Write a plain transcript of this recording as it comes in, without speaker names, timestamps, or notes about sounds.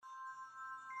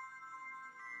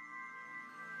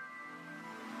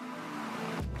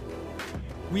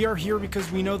We are here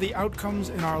because we know the outcomes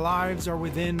in our lives are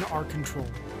within our control.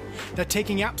 That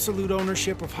taking absolute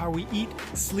ownership of how we eat,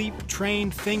 sleep,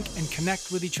 train, think, and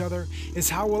connect with each other is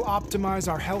how we'll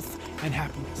optimize our health and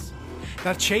happiness.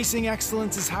 That chasing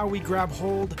excellence is how we grab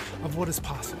hold of what is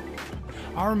possible.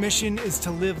 Our mission is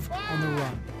to live on the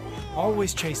run,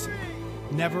 always chasing,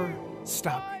 never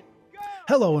stopping.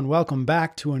 Hello and welcome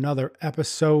back to another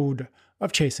episode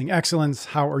of Chasing Excellence.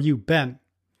 How are you, Ben?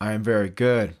 I am very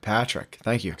good, Patrick.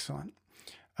 Thank you. Excellent.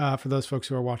 For those folks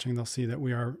who are watching, they'll see that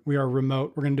we are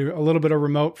remote. We're going to do a little bit of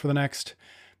remote for the next,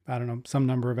 I don't know, some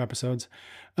number of episodes.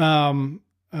 But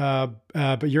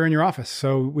you're in your office,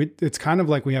 so it's kind of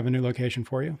like we have a new location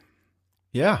for you.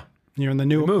 Yeah. You're in the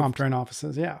new CompTrain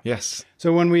offices. Yeah. Yes.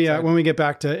 So when we get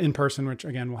back to in person, which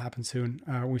again will happen soon,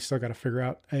 we still got to figure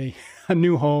out a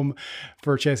new home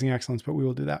for Chasing Excellence, but we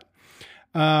will do that.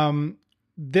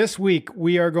 This week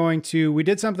we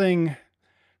did something,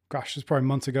 gosh, it's probably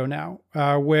months ago now,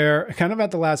 where kind of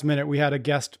at the last minute we had a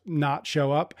guest not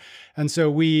show up. And so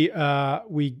we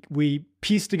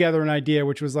pieced together an idea,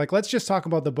 which was like, let's just talk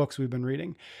about the books we've been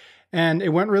reading. And it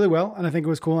went really well. And I think it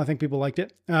was cool. I think people liked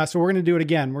it. So we're going to do it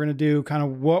again. We're going to do kind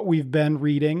of what we've been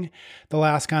reading, the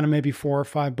last kind of maybe 4 or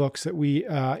 5 books that we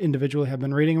individually have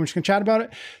been reading. And we're just going to chat about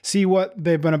it, see what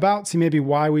they've been about, see maybe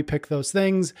why we pick those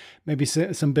things, maybe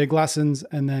some big lessons,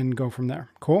 and then go from there.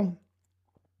 Cool?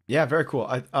 Yeah, very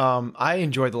cool. I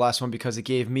enjoyed the last one because it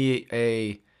gave me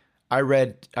I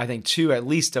read, I think, 2 at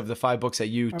least of the 5 books that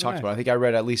you talked about. I think I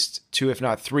read at least 2, if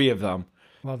not 3 of them.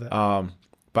 Love it.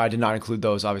 But I did not include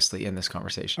those, obviously, in this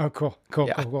conversation. Oh, cool.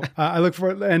 I look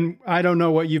for it, and I don't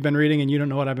know what you've been reading, and you don't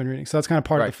know what I've been reading. So that's kind of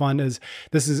part of the fun.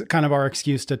 This is kind of our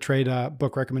excuse to trade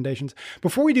book recommendations.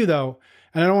 Before we do, though,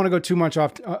 and I don't want to go too much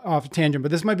off a tangent, but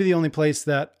this might be the only place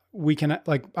that we can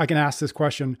I can ask this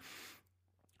question.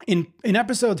 In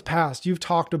episodes past, you've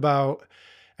talked about,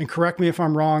 and correct me if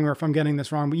I'm wrong or if I'm getting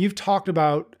this wrong, but you've talked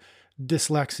about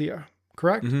dyslexia,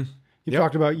 correct? Mm-hmm. You've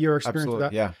talked about your experience with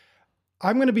that. Yeah.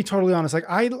 I'm going to be totally honest. Like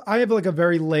I have like a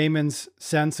very layman's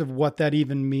sense of what that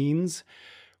even means.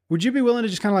 Would you be willing to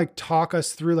just kind of like talk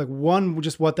us through like one,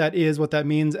 just what that is, what that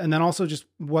means, and then also just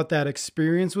what that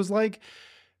experience was like?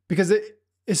 Because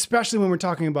especially when we're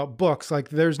talking about books, like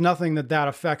there's nothing that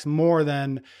affects more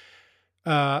than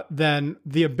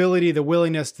the ability, the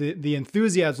willingness, the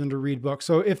enthusiasm to read books.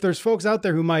 So if there's folks out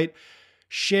there who might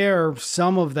share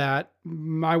some of that,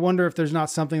 I wonder if there's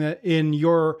not something that in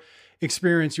your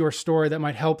experience, your story, that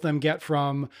might help them get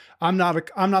from I'm not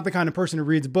the kind of person who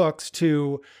reads books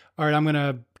to, all right, I'm going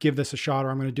to give this a shot, or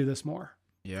I'm going to do this more.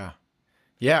 Yeah.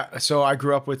 So I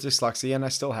grew up with dyslexia and I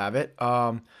still have it.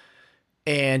 And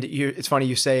it's funny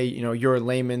you say, your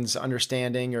layman's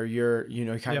understanding, or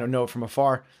you kind of know it from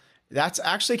afar. That's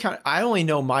actually I only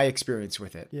know my experience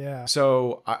with it. Yeah.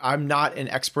 So I'm not an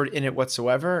expert in it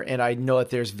whatsoever. And I know that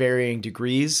there's varying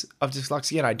degrees of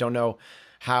dyslexia, and I don't know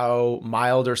how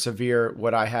mild or severe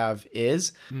what I have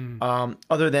is.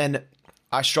 Other than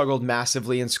I struggled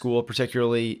massively in school,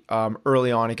 particularly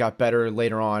early on. It got better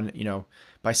later on,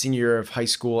 by senior year of high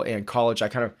school and college. I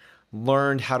kind of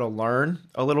learned how to learn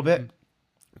a little bit.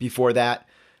 Before that,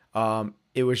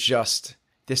 it was just,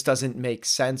 this doesn't make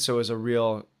sense. So it was a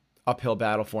real uphill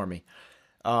battle for me.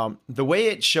 The way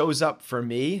it shows up for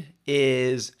me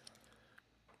is,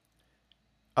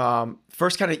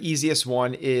 first kind of easiest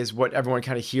one is what everyone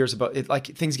kind of hears about it. Like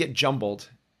things get jumbled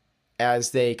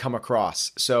as they come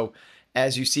across. So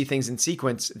as you see things in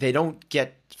sequence, they don't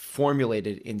get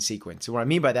formulated in sequence. So what I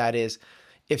mean by that is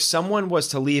if someone was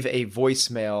to leave a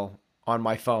voicemail on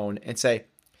my phone and say,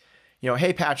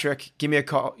 hey, Patrick, give me a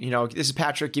call. This is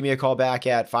Patrick. Give me a call back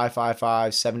at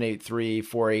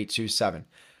 555-783-4827.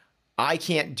 I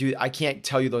can't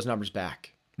tell you those numbers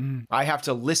back. I have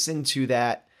to listen to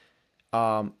that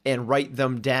and write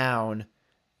them down.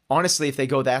 Honestly, if they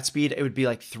go that speed, it would be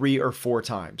like 3 or 4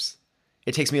 times.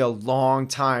 It takes me a long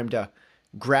time to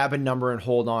grab a number and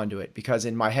hold on to it, because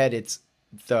in my head,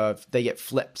 they get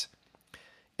flipped.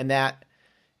 And that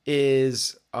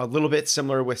is a little bit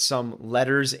similar with some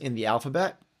letters in the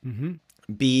alphabet. Mm-hmm.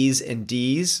 B's and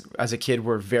D's as a kid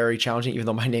were very challenging, even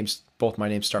though both my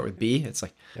names start with B. It's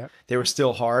like, They were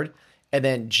still hard. And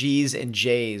then G's and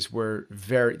J's were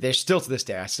they're still to this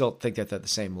day, I still think that they're the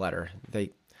same letter.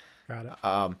 Got it.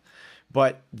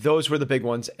 But those were the big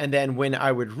ones. And then when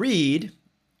I would read,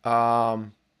 I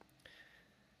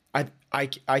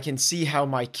can see how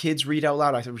my kids read out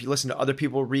loud. I listen to other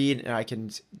people read,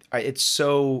 and it's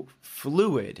so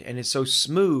fluid and it's so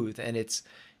smooth, and it's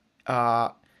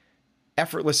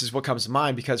effortless is what comes to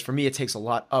mind, because for me, it takes a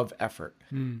lot of effort.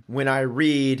 When I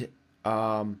read,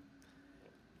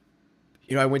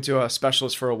 I went to a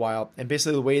specialist for a while, and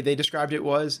basically the way they described it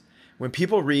was when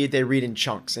people read, they read in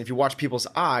chunks. And if you watch people's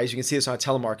eyes, you can see this on a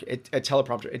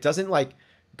teleprompter. It doesn't like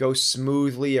go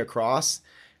smoothly across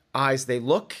eyes. They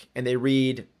look and they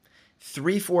read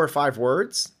 3, 4, or 5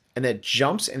 words, and then it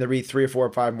jumps and they read 3 or 4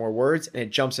 or 5 more words, and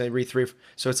it jumps and they read 3.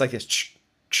 So it's like this,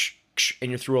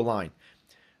 and you're through a line.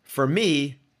 For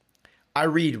me, I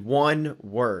read one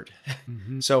word.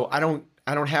 Mm-hmm. So I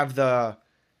don't have the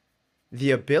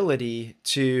ability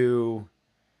to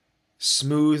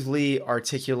smoothly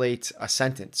articulate a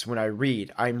sentence when I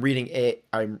read. I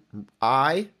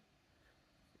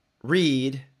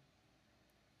read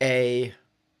a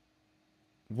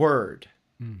word.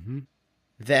 Mm-hmm.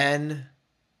 Then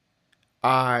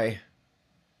I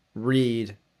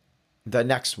read the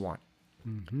next one.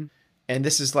 Mm-hmm. And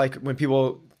this is like when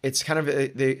people, it's kind of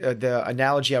the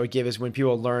analogy I would give is when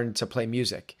people learn to play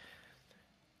music.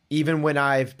 Even when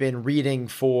I've been reading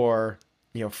for,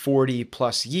 40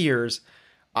 plus years,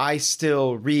 I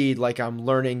still read like I'm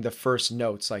learning the first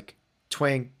notes, like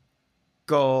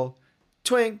twinkle,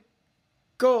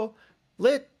 twinkle,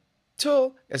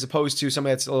 little, as opposed to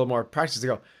somebody that's a little more practiced to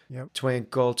go, yep.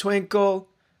 Twinkle, twinkle,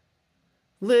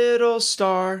 little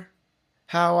star,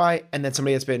 and then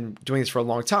somebody that's been doing this for a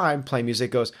long time, playing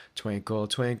music, goes, twinkle,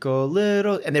 twinkle,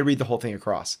 little, and they read the whole thing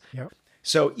across. Yep.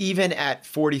 So even at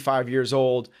 45 years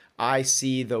old, I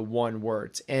see the one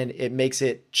words, and it makes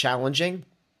it challenging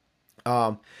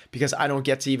because I don't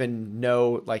get to even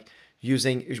know, like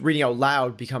reading out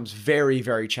loud becomes very,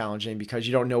 very challenging because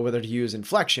you don't know whether to use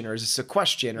inflection or is this a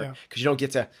question, or because you don't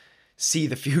get to see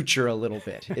the future a little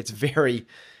bit. It's very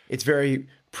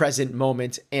present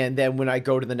moment. And then when I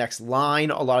go to the next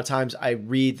line, a lot of times I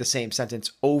read the same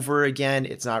sentence over again.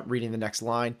 It's not reading the next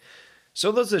line.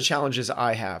 So those are the challenges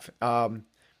I have.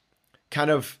 Kind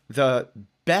of the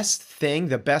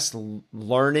best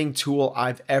learning tool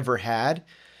I've ever had.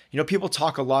 People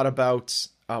talk a lot about,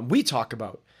 we talk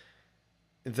about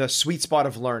the sweet spot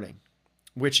of learning,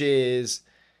 which is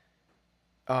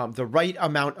the right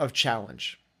amount of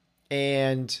challenge.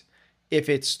 And if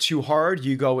it's too hard,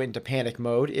 you go into panic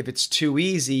mode. If it's too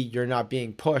easy, you're not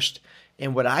being pushed.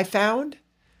 And what I found,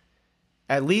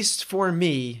 at least for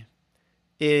me,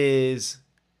 is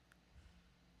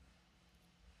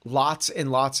lots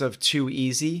and lots of too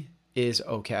easy is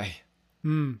okay.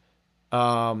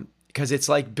 Because it's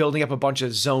like building up a bunch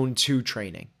of zone 2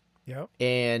 training. Yep.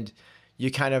 And you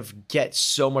kind of get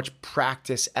so much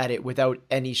practice at it without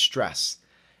any stress.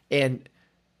 And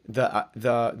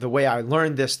the way I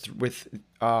learned this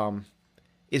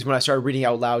is when I started reading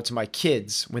out loud to my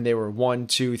kids when they were 1,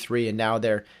 2, 3, and now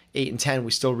they're 8 and 10.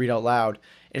 We still read out loud.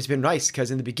 And it's been nice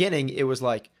because in the beginning it was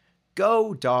like,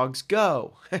 go dogs,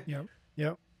 go. Yep.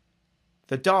 Yep.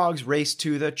 The dogs raced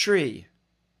to the tree.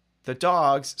 The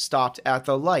dogs stopped at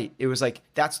the light. It was like,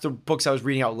 that's the books I was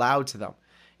reading out loud to them.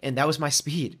 And that was my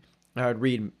speed. I would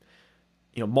read,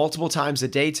 multiple times a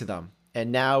day to them.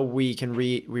 And now we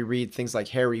read things like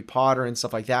Harry Potter and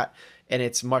stuff like that. And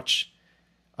it's much,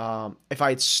 if I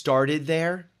had started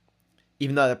there,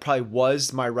 even though that probably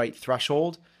was my right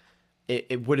threshold,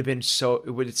 it would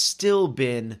have still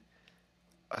been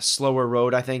a slower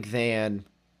road, I think, than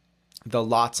the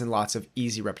lots and lots of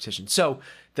easy repetition. So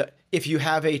if you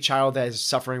have a child that is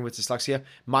suffering with dyslexia,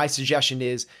 my suggestion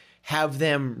is have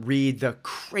them read the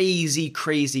crazy,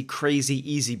 crazy, crazy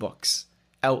easy books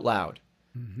out loud.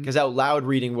 Because out loud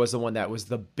reading was the one that was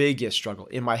the biggest struggle.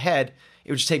 In my head,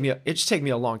 it would just take me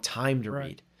a long time to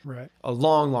read. Right. A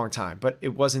long, long time. But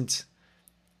it wasn't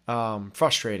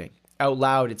frustrating. Out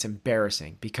loud, it's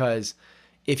embarrassing because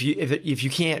if you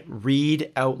can't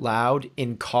read out loud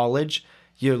in college,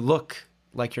 you look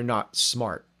like you're not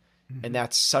smart. Mm-hmm. And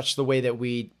that's such the way that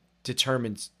we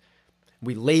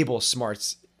label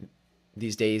smarts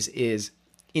these days is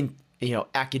in,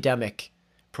 academic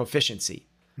proficiency,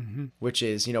 which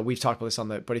is, we've talked about this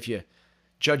but if you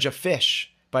judge a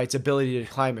fish by its ability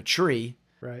to climb a tree,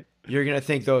 right, you're going to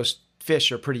think those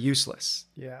fish are pretty useless.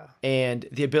 Yeah. And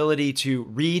the ability to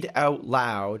read out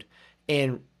loud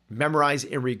and memorize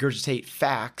and regurgitate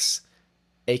facts,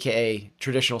 AKA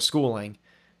traditional schooling,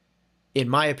 in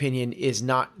my opinion, is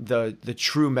not the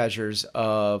true measures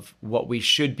of what we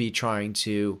should be trying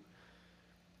to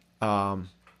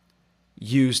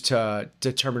use to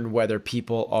determine whether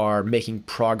people are making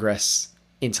progress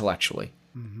intellectually.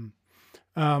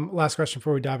 Mm-hmm. Last question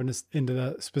before we dive into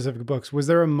the specific books. Was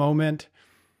there a moment,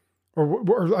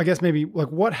 or I guess maybe like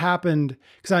what happened?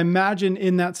 Because I imagine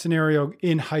in that scenario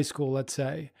in high school, let's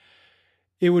say,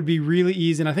 it would be really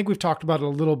easy. And I think we've talked about it a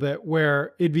little bit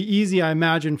where it'd be easy, I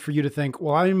imagine, for you to think,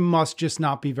 well, I must just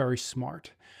not be very smart.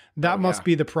 That must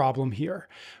be the problem here.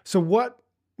 So what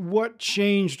what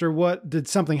changed, or what did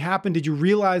something happen? Did you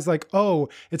realize like, oh,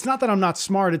 it's not that I'm not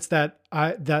smart, it's that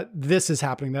that this is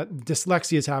happening, that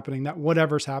dyslexia is happening, that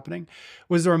whatever's happening?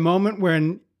 Was there a moment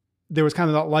when there was kind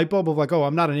of that light bulb of like, oh,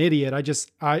 I'm not an idiot. I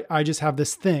just have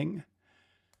this thing.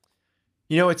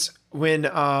 It's when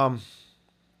a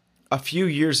few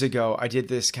years ago, I did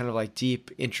this kind of like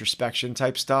deep introspection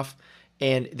type stuff.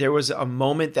 And there was a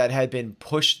moment that had been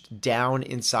pushed down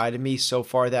inside of me so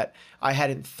far that I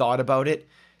hadn't thought about it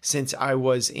since I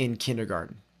was in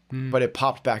kindergarten, but it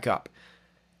popped back up.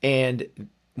 And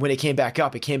when it came back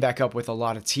up with a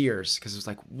lot of tears, because it was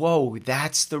like, whoa,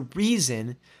 that's the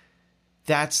reason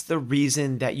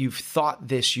that you've thought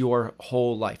this your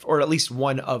whole life, or at least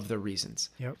one of the reasons.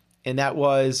 Yep. And that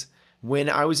was when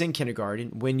I was in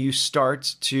kindergarten, when you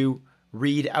start to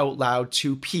read out loud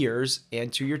to peers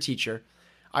and to your teacher.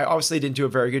 I obviously didn't do a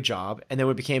very good job. And then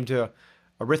when it became to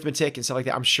arithmetic and stuff like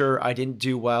that, I'm sure I didn't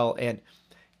do well.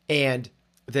 And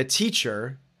the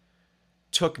teacher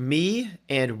took me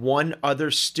and one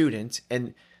other student,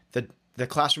 and the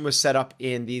classroom was set up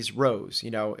in these rows.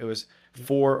 It was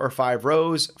 4 or 5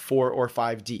 rows, 4 or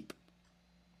 5 deep.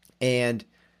 And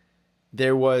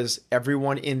there was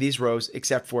everyone in these rows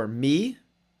except for me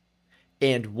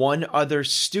and one other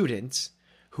student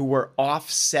who were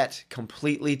offset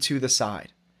completely to the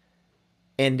side.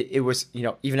 And it was,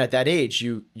 even at that age,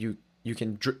 you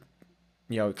can,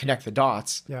 connect the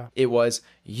dots. Yeah. It was,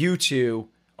 you two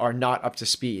are not up to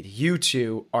speed. You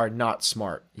two are not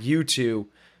smart. You two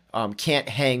can't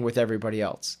hang with everybody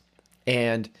else.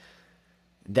 And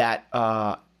that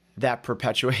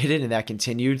perpetuated and that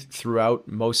continued throughout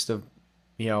most of,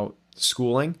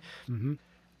 schooling.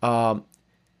 Mm-hmm.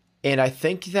 And I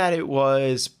think that it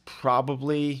was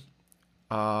probably,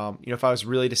 if I was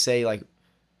really to say, like,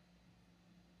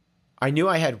 I knew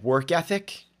I had work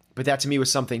ethic, but that to me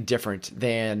was something different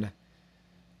than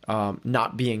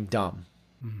not being dumb.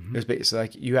 Mm-hmm. It was basically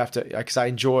like, you have to, because I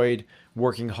enjoyed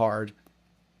working hard.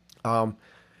 But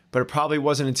it probably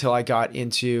wasn't until I got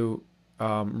into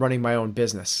running my own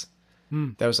business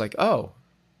that I was like, oh,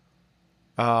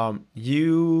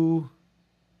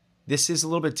 this is a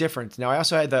little bit different. Now, I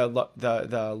also had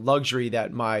the luxury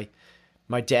that my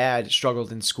dad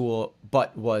struggled in school,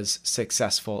 but was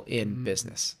successful in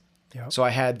business. Yep. So I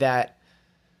had that,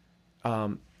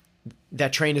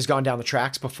 that train has gone down the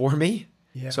tracks before me.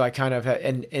 Yeah. So I kind of,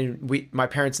 my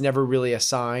parents never really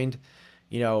assigned,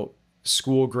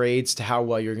 school grades to how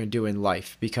well you're going to do in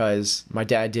life, because my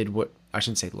dad did I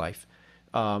shouldn't say life,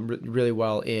 really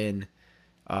well in,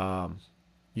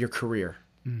 your career.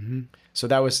 Mm-hmm. So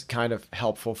that was kind of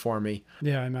helpful for me.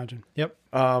 Yeah, I imagine. Yep.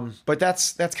 But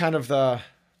that's kind of there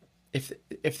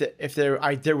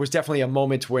was definitely a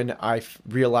moment when I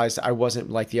realized I wasn't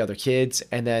like the other kids.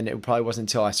 And then it probably wasn't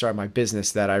until I started my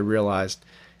business that I realized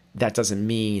that doesn't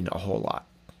mean a whole lot.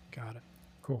 Got it.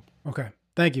 Cool. Okay.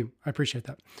 Thank you. I appreciate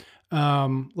that.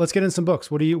 Let's get in some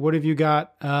books. What have you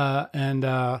got?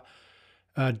 And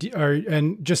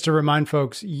just to remind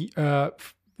folks,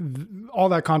 all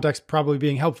that context probably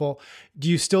being helpful. Do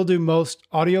you still do most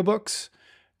audiobooks,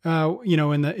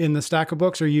 in the stack of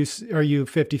books? Are you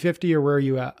 50-50, or where are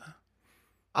you at?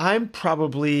 I'm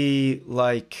probably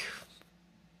like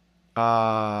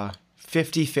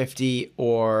 50-50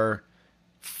 or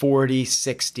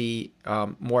 40-60,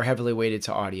 more heavily weighted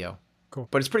to audio. Cool.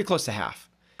 But it's pretty close to half.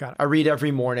 Got it. I read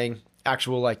every morning,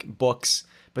 actual like books,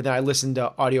 but then I listen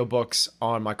to audiobooks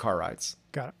on my car rides.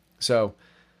 Got it. So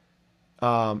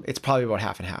it's probably about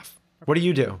half and half. What do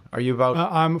you do? Are you about?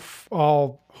 I'm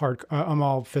all hard. I'm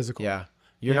all physical. Yeah.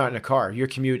 You're not in a car. Your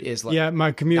commute is like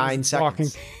my commute 9 is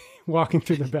seconds. walking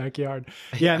through the backyard.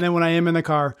 Yeah. And then when I am in the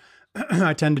car,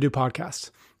 I tend to do podcasts.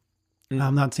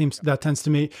 That tends to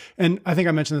me. And I think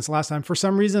I mentioned this last time. For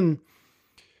some reason,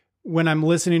 when I'm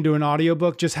listening to an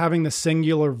audiobook, just having the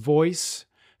singular voice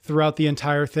throughout the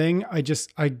entire thing, I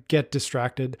get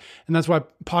distracted. And that's why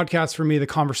podcasts for me, the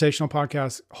conversational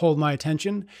podcasts, hold my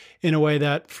attention in a way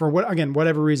that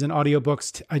whatever reason,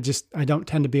 audiobooks, I don't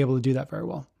tend to be able to do that very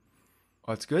well.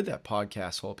 Well, it's good that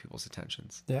podcasts hold people's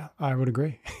attentions. Yeah, I would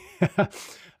agree.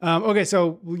 Okay,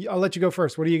 so I'll let you go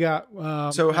first. What do you got?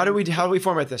 So how do we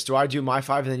format this? Do I do my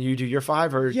 5 and then you do your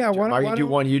 5, or I do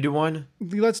one, you do one?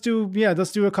 Let's do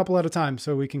a couple at a time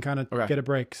so we can kind of get a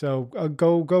break. So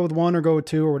go with 1 or go with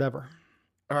 2 or whatever.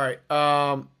 All right.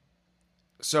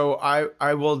 So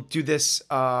I will do this.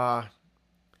 I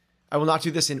will not do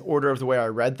this in order of the way I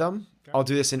read them. Okay. I'll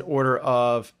do this in order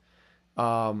of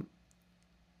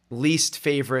least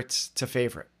favorite to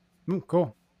favorite. Ooh,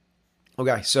 cool.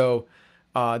 Okay, so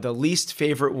the least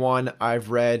favorite one I've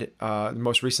read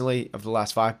most recently of the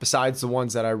last 5, besides the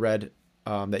ones that I read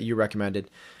that you recommended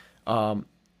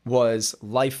was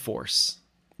Life Force,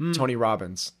 Tony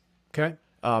Robbins. Okay.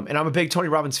 And I'm a big Tony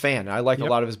Robbins fan. I like a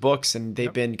lot of his books, and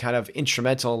they've been kind of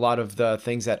instrumental in a lot of the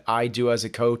things that I do as a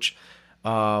coach.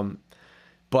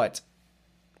 But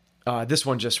this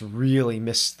one just really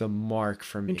missed the mark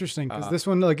for me. Interesting, because this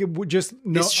one, like, it would just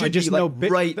no. This should I just be like know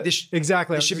bit, right.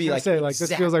 exactly. This should be gonna like say, like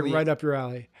this feels like exactly- right up your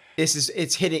alley.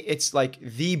 It's hitting. It's like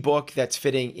the book that's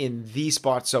fitting in the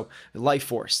spot. So Life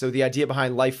Force. So the idea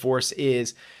behind Life Force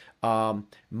is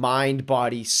mind,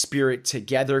 body, spirit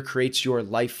together creates your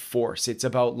life force. It's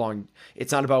about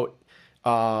it's not about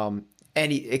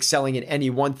any excelling in any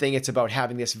one thing. It's about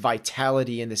having this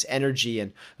vitality and this energy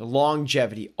and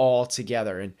longevity all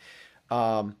together.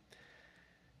 And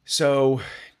so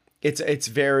it's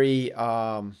very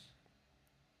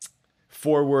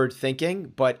forward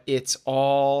thinking, but it's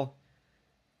all,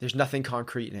 there's nothing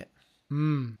concrete in it.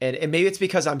 And maybe it's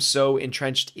because I'm so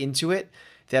entrenched into it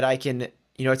that I can,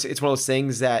 it's one of those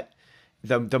things that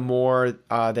the more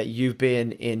that you've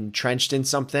been entrenched in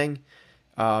something,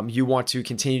 you want to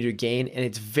continue to gain. And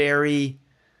it's very,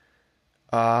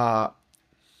 I'm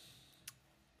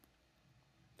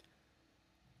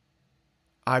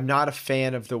not a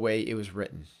fan of the way it was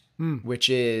written, which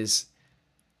is,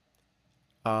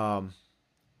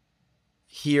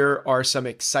 here are some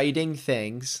exciting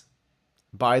things,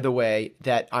 by the way,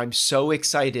 that I'm so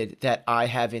excited that I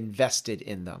have invested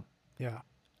in them. Yeah.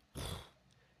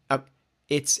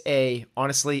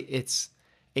 Honestly, it's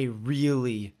a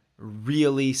really,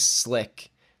 really slick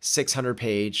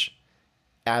 600-page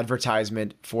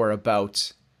advertisement for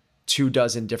about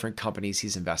 24 different companies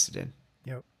he's invested in.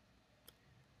 Yep.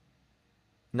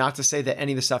 Not to say that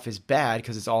any of the stuff is bad,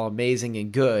 because it's all amazing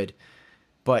and good,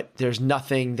 but there's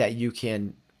nothing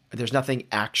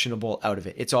actionable out of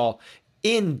it. It's all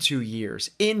in 2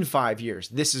 years, in 5 years,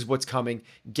 this is what's coming,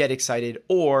 get excited.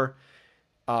 Or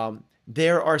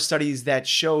there are studies that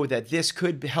show that this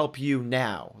could help you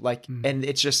now. And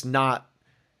it's just not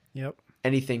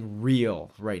anything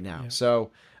real right now. Yep.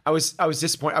 So I was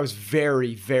disappointed. I was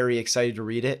very, very excited to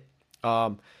read it.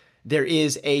 There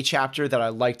is a chapter that I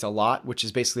liked a lot, which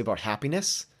is basically about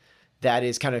happiness. That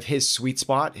is kind of his sweet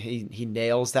spot. He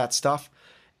nails that stuff.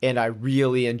 And I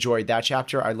really enjoyed that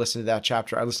chapter. I listened to that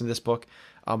chapter. I listened to this book,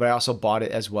 but I also bought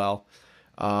it as well.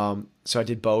 So I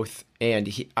did both.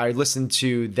 And I listened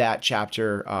to that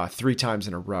chapter 3 times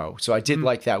in a row. So I did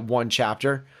like that one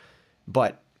chapter,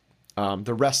 but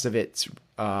the rest of it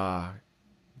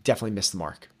definitely missed the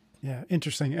mark. Yeah,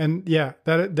 interesting. And yeah,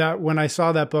 that when I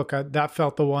saw that book, that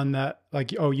felt the one that,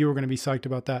 like, oh, you were going to be psyched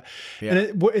about that. Yeah.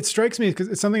 And it strikes me because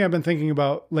it's something I've been thinking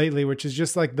about lately, which is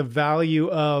just like the value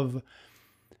of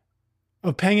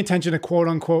paying attention to quote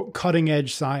unquote cutting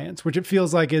edge science, which it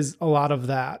feels like is a lot of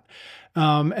that.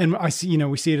 And I see,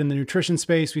 we see it in the nutrition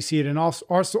space. We see it in all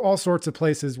sorts of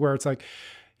places where it's like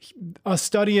a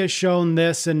study has shown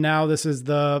this, and now this is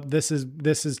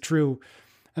true.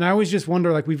 And I always just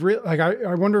wonder, like,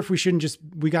 I wonder if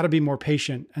we got to be more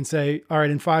patient and say, all right,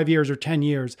 in 5 years or 10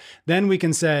 years, then we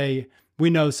can say we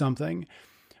know something.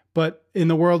 But in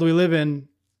the world we live in,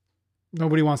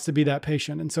 nobody wants to be that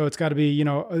patient. And so it's got to be,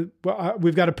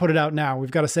 we've got to put it out now.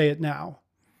 We've got to say it now.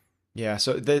 Yeah.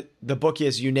 So the book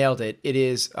is, you nailed it. It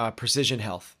is Precision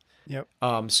Health. Yep.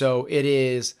 So it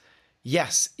is,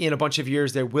 yes, in a bunch of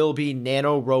years, there will be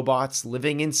nano robots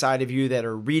living inside of you that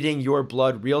are reading your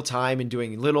blood real time and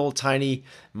doing little tiny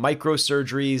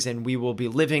microsurgeries. And we will be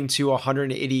living to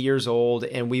 180 years old,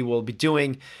 and we will be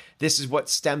doing, this is what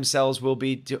stem cells will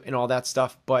be doing and all that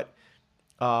stuff. But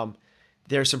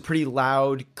there's some pretty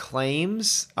loud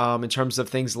claims in terms of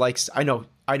things like, I know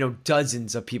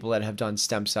dozens of people that have done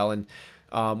stem cell, and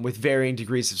with varying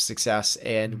degrees of success.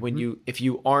 And if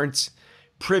you aren't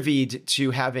privied to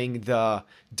having the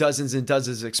dozens and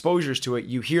dozens of exposures to it,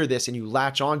 you hear this and you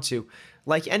latch onto,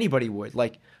 like anybody would.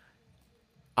 Like,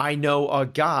 I know a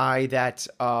guy that,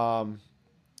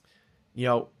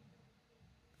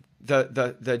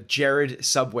 the Jared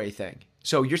Subway thing.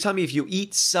 So you're telling me if you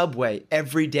eat Subway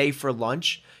every day for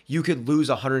lunch, you could lose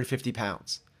 150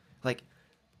 pounds. Like,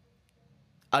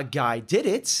 a guy did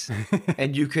it,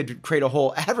 and you could create a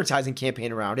whole advertising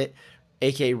campaign around it,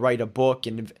 aka write a book.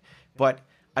 But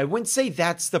I wouldn't say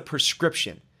that's the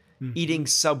prescription. Eating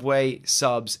Subway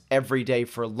subs every day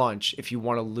for lunch if you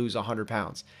want to lose 100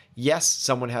 pounds. Yes,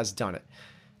 someone has done it.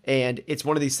 And it's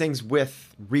one of these things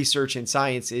with research and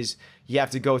science is you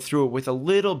have to go through it with a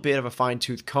little bit of a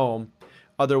fine-tooth comb.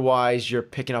 Otherwise, you're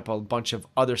picking up a bunch of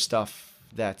other stuff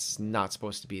that's not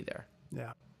supposed to be there.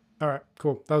 Yeah. All right,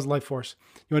 cool. That was Life Force.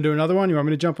 You want to do another one? You want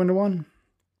me to jump into one?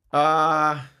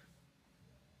 Yeah,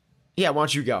 why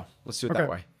don't you go? Let's do it that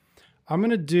way. I'm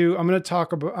going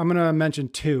to mention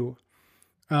two,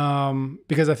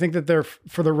 because I think that they're,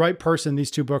 for the right person,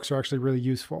 these two books are actually really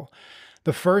useful.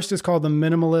 The first is called The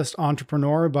Minimalist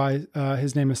Entrepreneur by,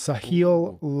 his name is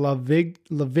Sahil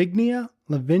Lavingia,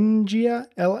 Lavingia.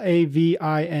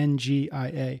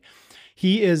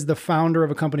 He is the founder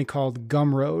of a company called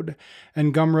Gumroad,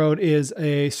 and Gumroad is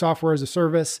a software as a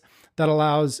service that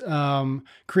allows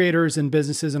creators and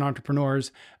businesses and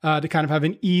entrepreneurs to kind of have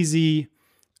an easy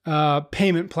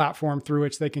payment platform through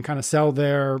which they can kind of sell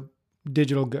their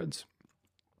digital goods.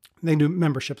 They do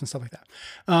memberships and stuff like that.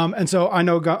 And so I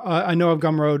know of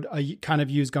Gumroad. I kind of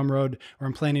use Gumroad, or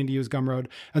I'm planning to use Gumroad.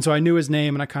 And so I knew his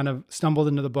name and I kind of stumbled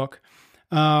into the book.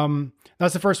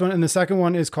 That's the first one. And the second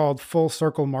one is called Full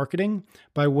Circle Marketing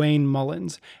by Wayne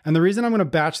Mullins. And the reason I'm going to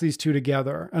batch these two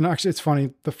together, and actually it's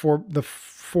funny, the four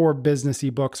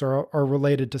businessy books are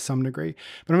related to some degree,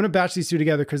 but I'm going to batch these two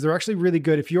together because they're actually really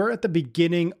good. If you're at the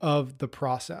beginning of the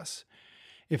process,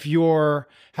 if you're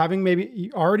having maybe you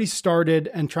already started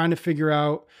and trying to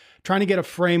get a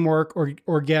framework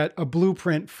or get a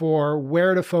blueprint for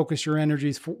where to focus your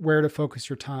energies, for where to focus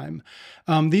your time.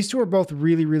 These two are both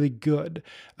really, really good.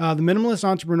 The Minimalist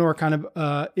Entrepreneur kind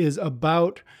of is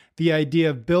about the idea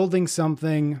of building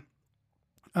something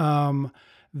trying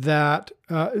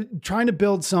to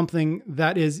build something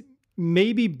that is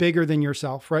maybe bigger than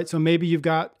yourself, right? So maybe you've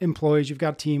got employees, you've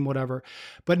got a team, whatever,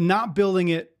 but not building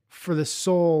it for the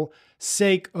sole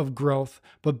sake of growth,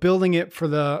 but building it for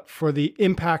the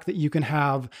impact that you can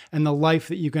have and the life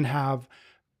that you can have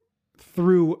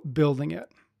through building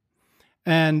it.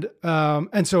 And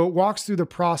so it walks through the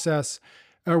process,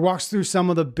 or walks through some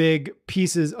of the big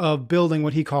pieces of building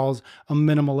what he calls a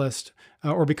minimalist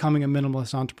or becoming a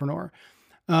minimalist entrepreneur.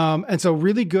 And so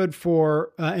really good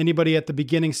for anybody at the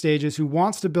beginning stages who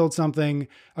wants to build something,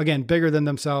 again, bigger than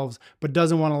themselves, but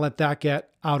doesn't want to let that get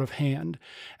out of hand.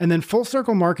 And then Full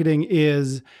Circle Marketing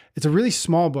it's a really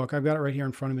small book. I've got it right here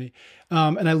in front of me.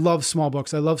 And I love small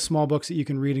books. I love small books that you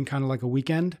can read in kind of like a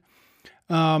weekend.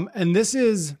 And this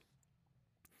is,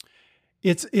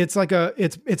 it's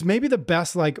maybe the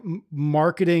best like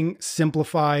marketing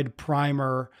simplified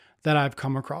primer that I've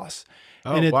come across.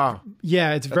 Oh, wow.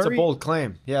 Yeah, that's a bold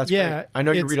claim. Yeah, that's great. I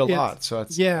know you read a lot, so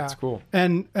that's cool.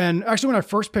 And actually, when I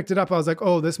first picked it up, I was like,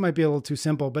 oh, this might be a little too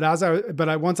simple. But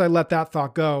once I let that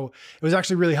thought go, it was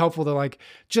actually really helpful to like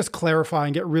just clarify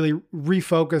and get really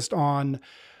refocused on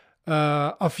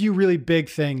a few really big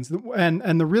things. And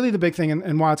the big thing,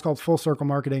 and why it's called Full Circle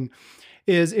Marketing,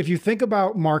 is if you think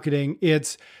about marketing,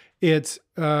 it's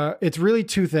really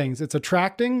two things. It's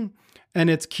attracting and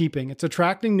it's keeping. It's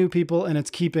attracting new people and it's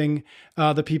keeping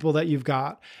the people that you've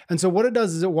got. And so what it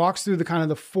does is it walks through the kind of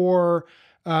the four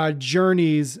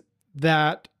journeys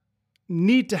that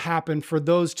need to happen for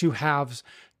those two halves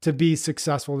to be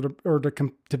successful or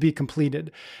to be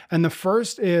completed. And the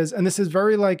first is, and this is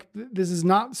this is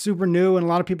not super new and a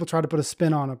lot of people try to put a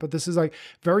spin on it, but this is like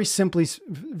very simply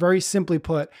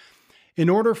put, in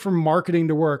order for marketing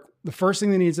to work, the first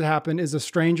thing that needs to happen is a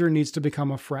stranger needs to become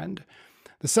a friend.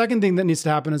 The second thing that needs to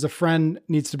happen is a friend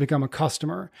needs to become a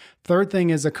customer. Third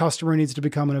thing is a customer needs to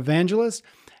become an evangelist.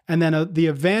 And then the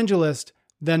evangelist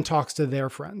then talks to their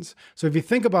friends. So if you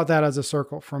think about that as a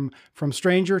circle from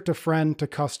stranger to friend to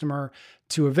customer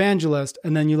to evangelist,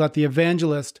 and then you let the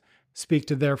evangelist speak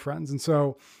to their friends. And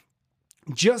so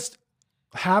just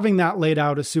having that laid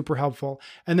out is super helpful.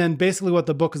 And then basically what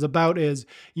the book is about is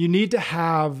you need to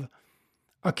have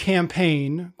a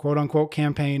campaign, quote unquote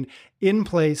campaign, in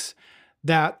place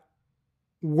that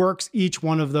works each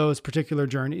one of those particular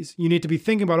journeys. You need to be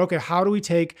thinking about, okay, how do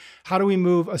we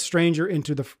move a stranger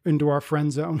into our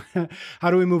friend zone?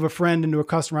 How do we move a friend into a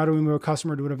customer? How do we move a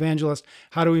customer to an evangelist?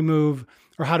 How do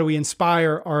we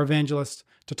inspire our evangelists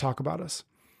to talk about us?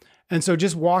 And so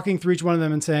just walking through each one of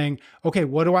them and saying, okay,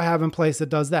 what do I have in place that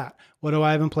does that? What do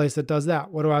I have in place that does that?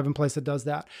 What do I have in place that does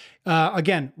that?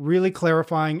 Again, really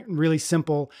clarifying, really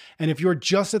simple. And if you're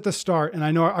just at the start, and I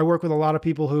know I work with a lot of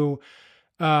people who,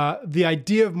 the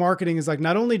idea of marketing is like,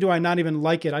 not only do I not even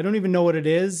like it, I don't even know what it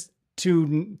is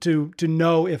to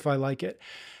know if I like it.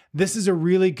 This is a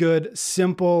really good,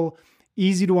 simple,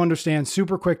 easy to understand,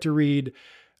 super quick to read,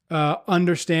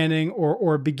 understanding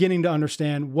or beginning to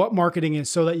understand what marketing is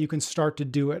so that you can start to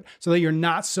do it, so that you're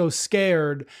not so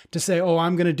scared to say, oh,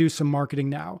 I'm going to do some marketing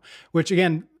now, which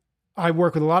again, I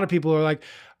work with a lot of people who are like,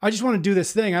 I just want to do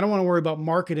this thing. I don't want to worry about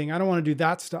marketing. I don't want to do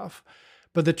that stuff.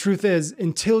 But the truth is,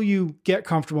 until you get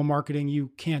comfortable marketing,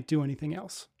 you can't do anything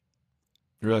else.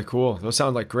 Really cool. Those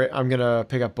sound like great. I'm gonna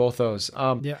pick up both those.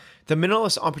 The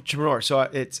Minimalist Entrepreneur. So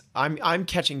I'm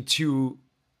catching two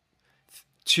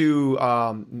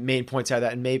main points out of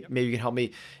that, and maybe you can help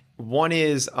me. One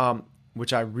is,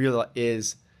 which I realize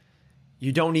is,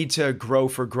 you don't need to grow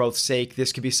for growth's sake.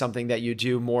 This could be something that you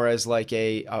do more as like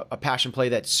a passion play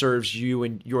that serves you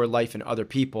and your life and other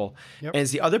people. Yep. And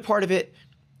is the other part of it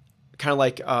kind of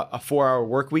like a 4-hour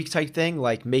work week type thing,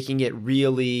 like making it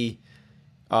really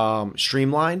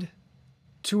streamlined?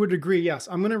 To a degree, yes.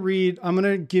 I'm going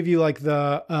to give you like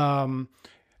the,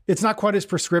 it's not quite as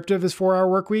prescriptive as 4-hour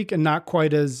work week, and not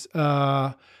quite as,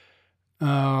 what's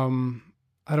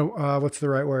the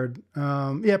right word?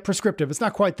 Prescriptive. It's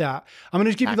not quite that. I'm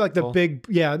going to give you like the big,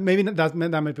 maybe that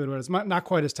might be what it is. Not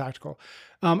quite as tactical.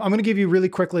 I'm going to give you really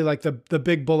quickly, like the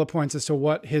big bullet points as to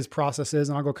what his process is.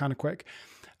 And I'll go kind of quick.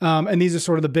 And these are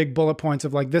sort of the big bullet points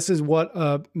of like, this is what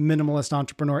a minimalist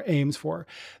entrepreneur aims for.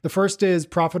 The first is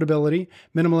profitability.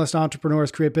 Minimalist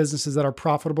entrepreneurs create businesses that are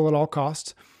profitable at all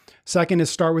costs. Second is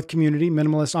start with community.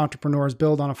 Minimalist entrepreneurs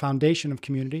build on a foundation of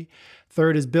community.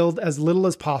 Third is build as little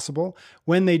as possible.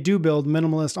 When they do build,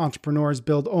 minimalist entrepreneurs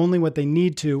build only what they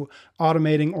need to,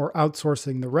 automating or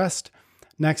outsourcing the rest.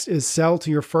 Next is sell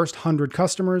to your first 100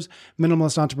 customers.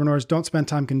 Minimalist entrepreneurs don't spend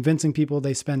time convincing people,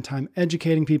 they spend time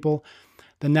educating people.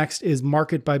 The next is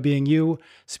market by being you.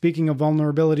 Speaking of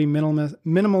vulnerability,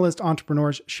 minimalist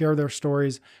entrepreneurs share their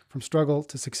stories from struggle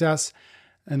to success.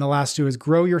 And the last two is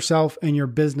grow yourself and your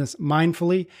business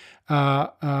mindfully.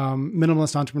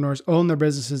 Minimalist entrepreneurs own their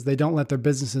businesses. They don't let their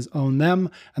businesses own them.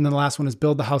 And then the last one is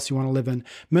build the house you want to live in.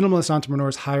 Minimalist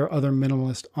entrepreneurs hire other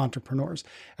minimalist entrepreneurs.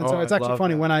 And so it's actually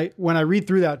funny when I read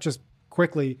through that just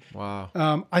quickly.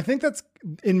 Wow. I think that's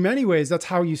in many ways, that's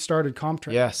how you started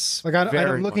CompTrain. Yes. Like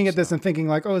I'm looking at this and thinking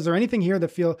like, oh, is there anything here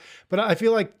that but I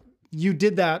feel like you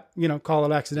did that, call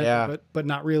it accidental, but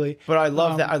not really. But I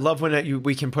love that. I love when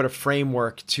we can put a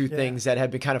framework to things that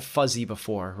have been kind of fuzzy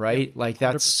before, right? Like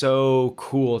that's 100%. So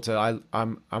cool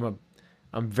I'm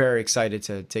very excited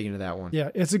to dig into that one.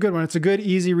 Yeah, it's a good one. It's a good,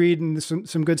 easy read, and there's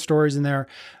some good stories in there,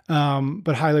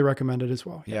 but highly recommended as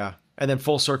well. Yeah. And then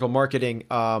Full Circle Marketing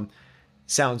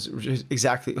sounds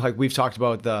exactly like we've talked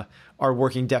about our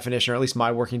working definition, or at least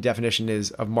my working definition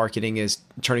of marketing is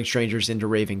turning strangers into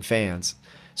raving fans.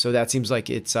 So that seems like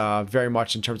it's very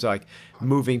much in terms of like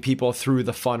moving people through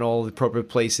the funnel, the appropriate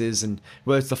places, and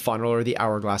whether it's the funnel or the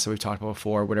hourglass that we've talked about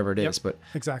before, whatever it is. But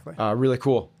exactly. Really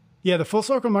cool. Yeah, the Full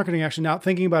Circle Marketing, actually, now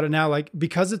thinking about it now, like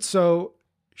because it's so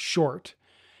short,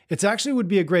 it's actually would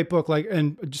be a great book. Like,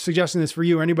 and suggesting this for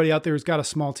you or anybody out there who's got a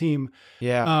small team.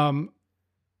 Yeah.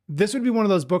 This would be one of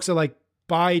those books that like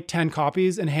buy 10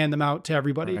 copies and hand them out to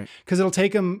everybody, because it'll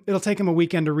take them a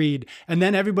weekend to read, and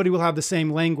then everybody will have the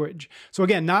same language. So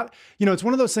again, it's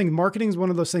one of those things, marketing is one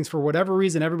of those things for whatever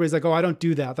reason, everybody's like, oh, I don't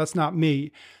do that. That's not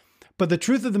me. But the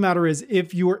truth of the matter is,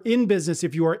 if you are in business,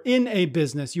 if you are in a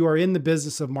business, you are in the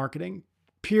business of marketing,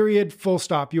 period, full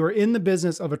stop. You are in the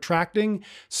business of attracting,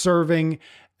 serving,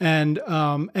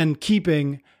 and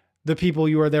keeping the people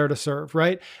you are there to serve.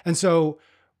 Right. And so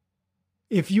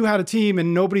if you had a team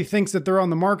and nobody thinks that they're on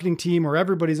the marketing team, or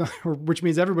which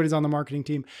means everybody's on the marketing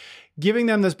team, giving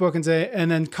them this book and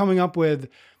then coming up with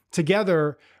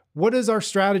together, what is our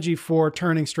strategy for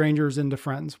turning strangers into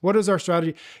friends? What is our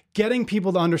strategy? Getting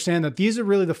people to understand that these are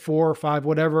really the 4 or 5,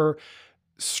 whatever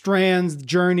strands,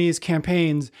 journeys,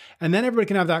 campaigns. And then everybody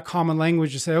can have that common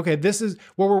language to say, okay, this is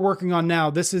what we're working on now.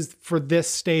 This is for this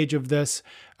stage of this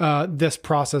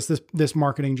process, this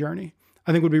marketing journey.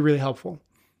 I think would be really helpful.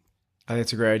 I think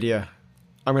it's a great idea.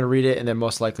 I'm going to read it and then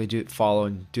most likely follow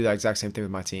and do that exact same thing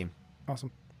with my team.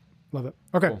 Awesome. Love it.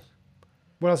 Okay. Cool.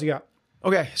 What else you got?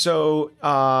 Okay. So,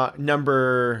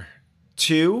 number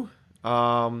 2,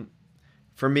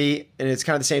 for me, and it's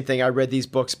kind of the same thing. I read these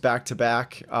books back to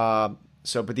back.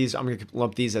 But these, I'm going to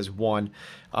lump these as one,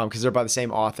 because they're by the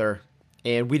same author.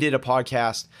 And we did a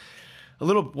podcast a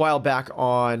little while back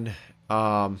on,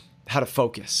 how to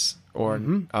focus, or,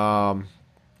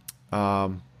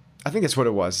 I think that's what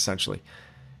it was essentially.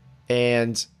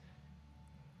 And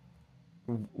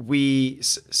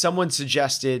someone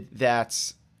suggested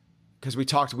that, because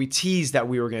we teased that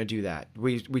we were going to do that.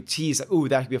 We teased, ooh,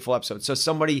 that could be a full episode. So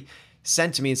somebody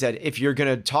sent to me and said, if you're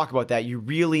going to talk about that, you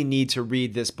really need to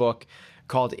read this book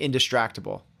called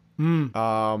Indistractable,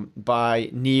 by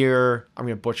Nir, I'm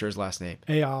going to butcher his last name.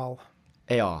 Eyal,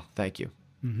 thank you.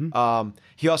 Mm-hmm.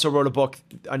 He also wrote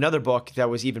another book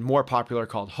that was even more popular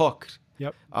called Hooked.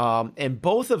 Yep. And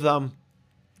both of them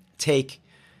take,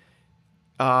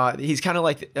 he's kind of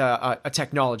like a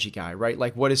technology guy, right?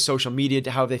 Like, what is social media?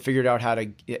 How they figured out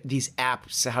these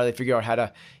apps, how they figure out how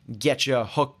to get you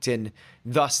hooked. And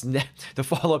thus the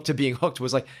follow up to being hooked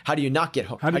was like, how do you not get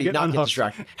hooked? How do you not get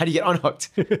distracted? How do you get unhooked?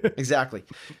 Exactly.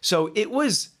 So it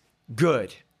was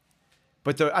good.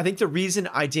 But I think the reason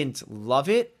I didn't love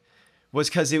it was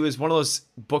because it was one of those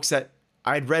books that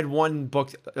I'd read one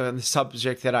book on the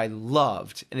subject that I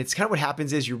loved. And it's kind of what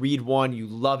happens is you read one, you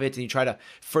love it, and you try to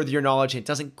further your knowledge, and it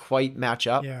doesn't quite match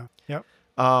up. Yeah. Yep.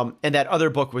 And that other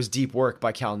book was Deep Work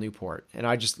by Cal Newport. And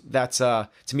that's to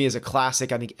me is a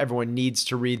classic. I think everyone needs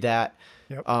to read that.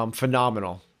 Yep.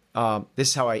 Phenomenal. This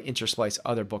is how I intersplice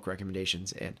other book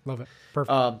recommendations in. Love it.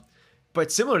 Perfect.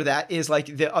 But similar to that is like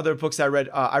the other books I read.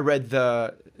 I read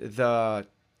the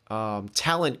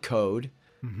Talent Code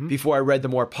before I read the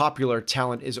more popular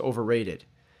Talent is Overrated.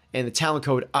 And the Talent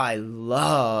Code I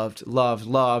loved.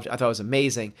 I thought it was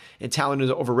amazing. And Talent is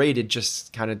Overrated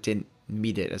just kind of didn't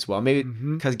meet it as well. Maybe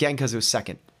because it was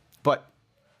second. But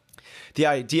the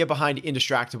idea behind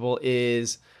Indistractable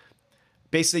is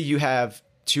basically you have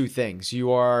two things.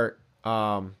 You are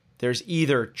there's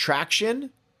either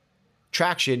traction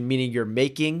meaning you're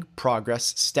making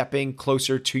progress, stepping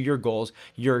closer to your goals,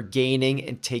 you're gaining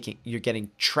and you're getting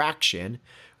traction,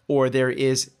 or there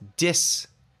is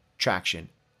distraction,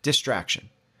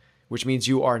 which means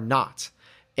you are not.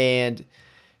 And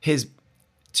his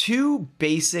two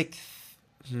basic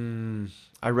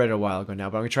I read it a while ago now,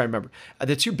 but I'm gonna try to remember.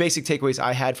 The two basic takeaways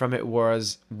I had from it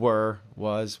was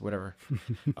whatever.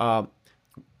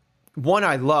 One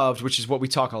I loved, which is what we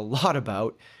talk a lot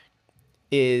about,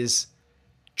 is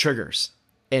triggers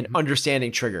and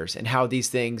understanding triggers and how these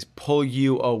things pull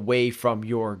you away from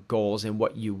your goals and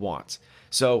what you want.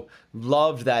 So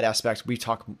loved that aspect. We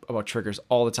talk about triggers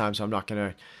all the time, so I'm not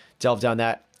going to delve down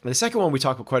that. And the second one we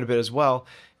talk about quite a bit as well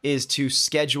is to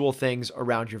schedule things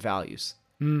around your values,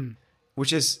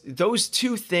 which is those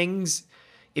two things.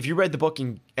 If you read the book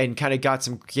and kind of got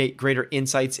some greater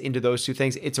insights into those two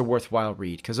things, it's a worthwhile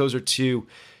read because those are two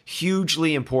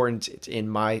hugely important, in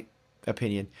my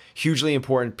opinion, hugely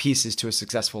important pieces to a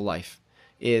successful life.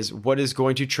 Is what is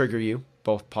going to trigger you,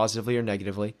 both positively or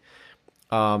negatively,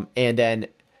 and then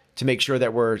to make sure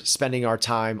that we're spending our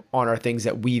time on our things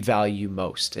that we value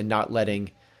most and not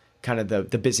letting kind of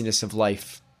the busyness of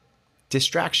life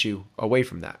distracts you away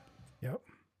from that. Yep.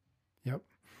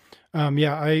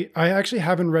 I actually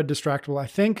haven't read Distractable. I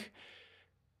think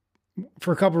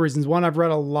for a couple of reasons. One, I've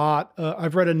read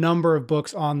a number of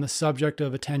books on the subject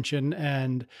of attention,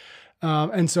 and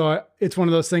so it's one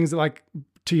of those things that, like,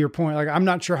 to your point, like, I'm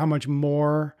not sure how much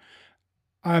more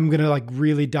I'm going to like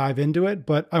really dive into it,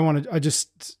 but I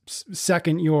just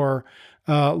second your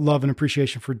love and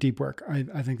appreciation for Deep Work.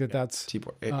 I think that's Deep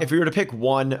Work. If we were to pick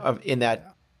one in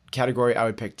that category, I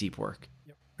would pick Deep Work.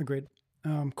 Yep. Agreed.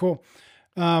 Cool.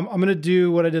 I'm going to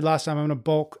do what I did last time. I'm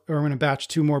going to batch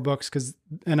two more books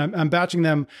I'm batching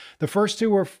them. The first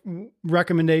two were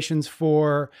recommendations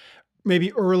for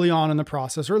maybe early on in the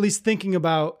process, or at least thinking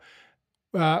about,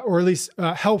 or at least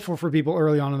helpful for people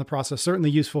early on in the process, certainly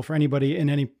useful for anybody in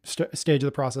any stage of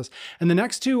the process. And the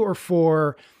next two are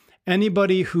for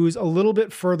anybody who's a little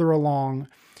bit further along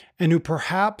and who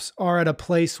perhaps are at a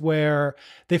place where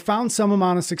they found some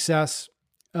amount of success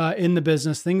in the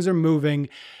business, things are moving,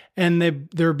 and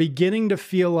they're beginning to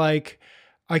feel like,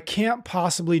 I can't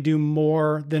possibly do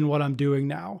more than what I'm doing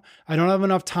now. I don't have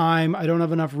enough time. I don't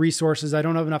have enough resources. I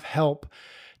don't have enough help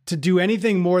to do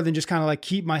anything more than just kind of like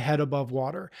keep my head above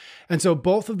water. And so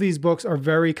both of these books are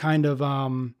very kind of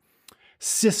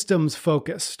systems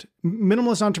focused.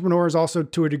 Minimalist Entrepreneur is also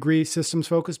to a degree systems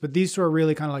focused, but these two are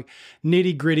really kind of like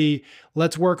nitty gritty.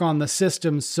 Let's work on the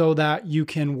systems so that you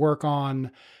can work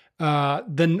on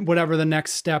then whatever the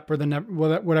next step or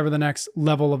whatever the next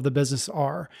level of the business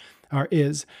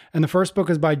is. And the first book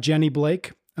is by Jenny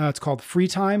Blake. It's called Free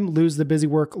Time, Lose the Busy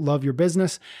Work, Love Your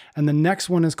Business. And the next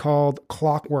one is called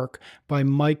Clockwork by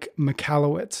Mike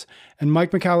Michalowicz. And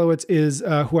Mike Michalowicz is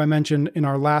who I mentioned in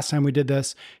our last time we did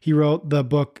this. He wrote the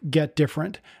book Get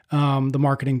Different, the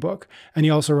marketing book. And he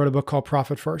also wrote a book called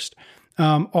Profit First.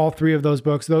 All three of those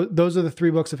books, those are the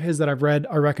three books of his that I've read.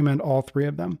 I recommend all three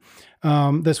of them.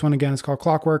 This one, again, is called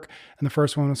Clockwork. And the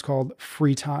first one is called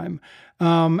Free Time.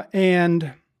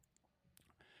 And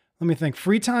let me think.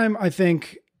 Free Time, I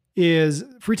think, she's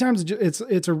also got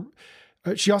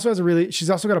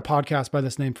a podcast by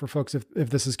this name for folks if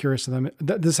this is curious to them.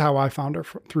 This is how I found her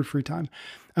through Free Time,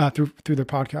 through their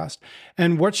podcast.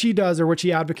 And what she does, or what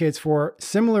she advocates for,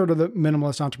 similar to the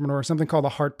Minimalist Entrepreneur, something called a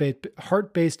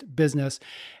heart-based business.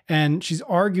 And she's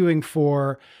arguing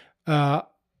for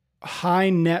high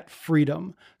net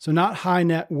freedom. So not high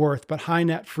net worth, but high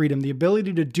net freedom, the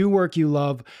ability to do work you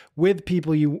love with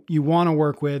people you want to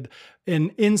work with,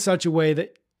 and in such a way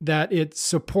that it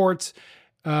supports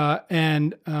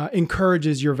and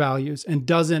encourages your values and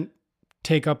doesn't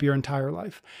take up your entire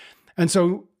life. And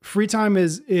so Free Time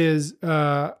is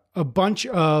a bunch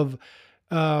of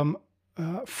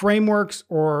frameworks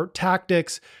or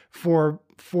tactics for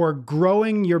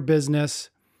growing your business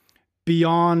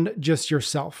beyond just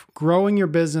yourself, growing your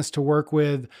business to work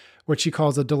with what she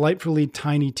calls a delightfully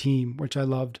tiny team, which I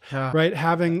loved, right?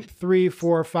 Having 3,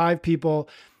 4, 5 people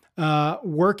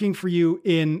working for you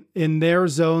in their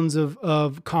zones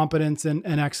of competence and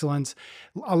excellence,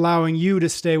 allowing you to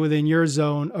stay within your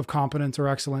zone of competence or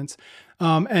excellence.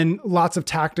 And lots of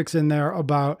tactics in there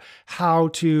about how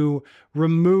to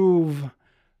remove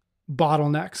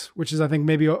bottlenecks, which is, I think,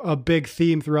 maybe a big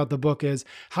theme throughout the book is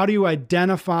how do you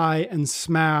identify and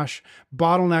smash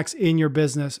bottlenecks in your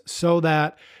business so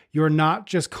that you're not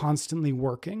just constantly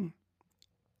working.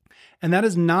 And that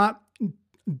is not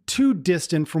too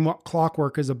distant from what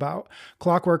Clockwork is about.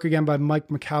 Clockwork, again, by Mike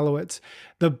Michalowicz.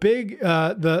 The big,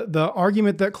 the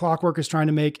argument that Clockwork is trying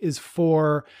to make is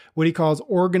for what he calls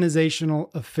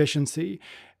organizational efficiency.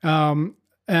 And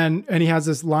he has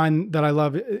this line that I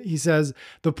love. He says,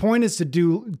 the point is to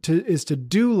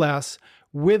do less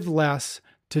with less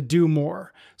to do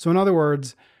more. So in other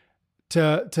words,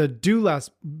 to do less,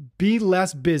 be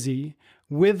less busy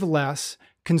with less,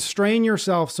 constrain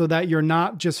yourself so that you're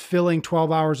not just filling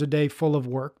 12 hours a day full of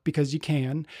work because you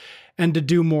can, and to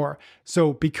do more.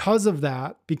 So because of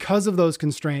that, because of those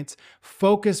constraints,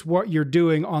 focus what you're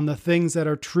doing on the things that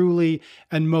are truly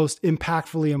and most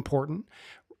impactfully important.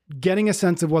 Getting a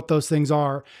sense of what those things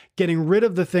are, getting rid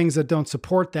of the things that don't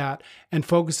support that, and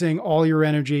focusing all your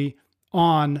energy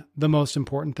on the most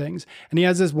important things. And he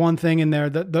has this one thing in there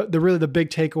that the really the big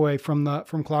takeaway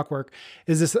from Clockwork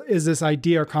is this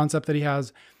idea or concept that he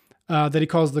has that he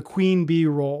calls the queen bee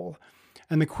role.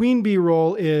 And the queen bee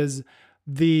role is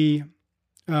the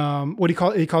he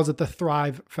calls it the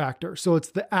thrive factor. So it's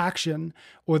the action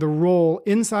or the role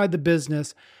inside the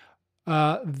business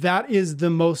that is the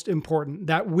most important,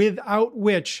 that without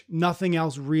which nothing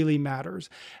else really matters.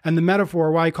 And the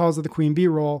metaphor, why he calls it the queen bee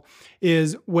role,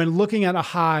 is when looking at a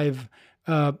hive,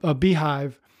 a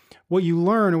beehive, what you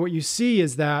learn and what you see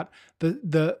is that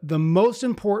the most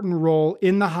important role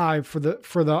in the hive for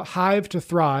the hive to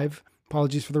thrive,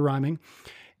 apologies for the rhyming,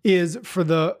 is for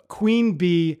the queen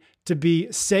bee to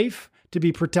be safe, to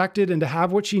be protected, and to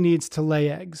have what she needs to lay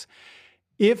eggs.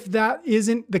 If that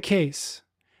isn't the case,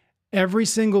 every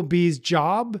single bee's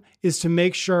job is to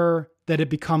make sure that it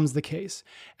becomes the case.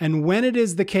 And when it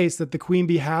is the case that the queen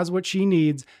bee has what she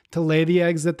needs to lay the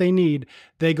eggs that they need,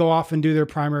 they go off and do their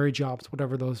primary jobs,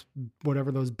 whatever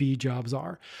those bee jobs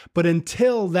are. But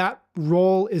until that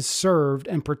role is served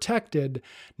and protected,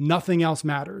 nothing else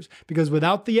matters, because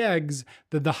without the eggs,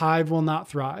 the hive will not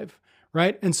thrive,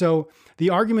 right? And so the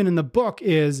argument in the book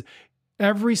is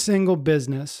every single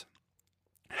business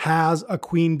has a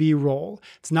queen bee role.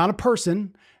 It's not a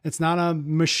person. It's not a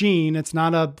machine. It's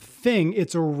not a thing.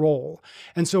 It's a role.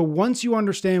 And so once you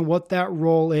understand what that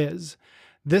role is,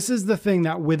 this is the thing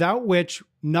that without which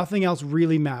nothing else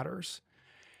really matters.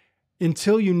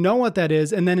 Until you know what that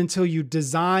is, and then until you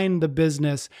design the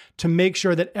business to make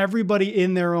sure that everybody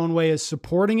in their own way is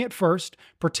supporting it first,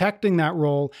 protecting that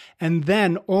role, and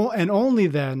then, and only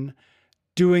then,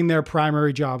 doing their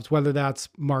primary jobs, whether that's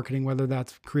marketing, whether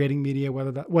that's creating media,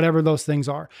 whatever those things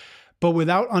are. But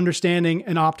without understanding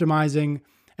and optimizing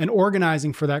and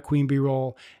organizing for that queen bee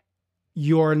role,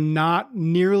 you're not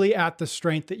nearly at the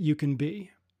strength that you can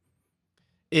be.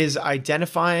 Is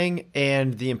identifying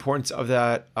and the importance of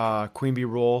that queen bee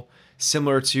role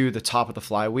similar to the top of the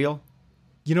flywheel?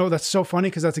 You know, that's so funny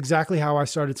because that's exactly how I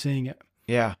started seeing it.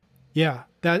 Yeah. Yeah.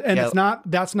 That's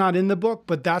not in the book,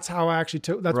 but that's how I actually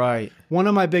took that's right. One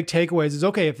of my big takeaways is,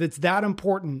 okay, if it's that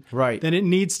important, right, then it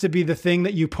needs to be the thing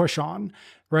that you push on,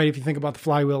 right? If you think about the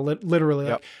flywheel, literally,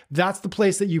 yep, like, that's the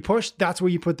place that you push. That's where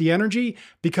you put the energy,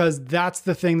 because that's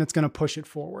the thing that's going to push it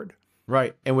forward.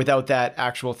 Right. And without that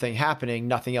actual thing happening,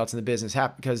 nothing else in the business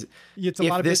happens, because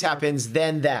if this happens,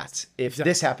 then that, if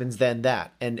this happens, then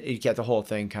that, and you get the whole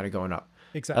thing kind of going up.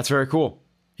 Exactly. That's very cool.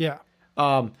 Yeah.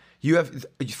 You have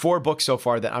 4 books so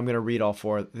far that I'm going to read all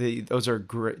 4. Those are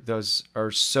great. Those are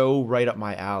so right up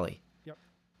my alley. Yep.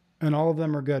 And all of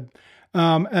them are good.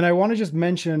 And I want to just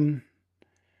mention,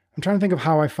 I'm trying to think of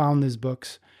how I found these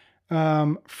books.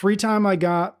 Free Time I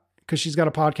got because she's got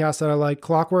a podcast that I like.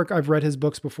 Clockwork, I've read his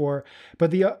books before,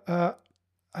 but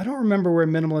I don't remember where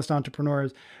Minimalist Entrepreneur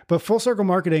is, but Full Circle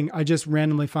Marketing, I just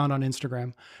randomly found on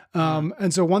Instagram.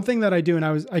 And so one thing that I do,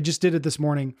 and I just did it this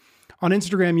morning on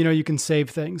Instagram, you know, you can save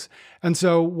things. And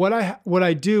so what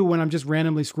I do when I'm just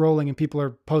randomly scrolling and people are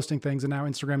posting things, and now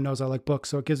Instagram knows I like books,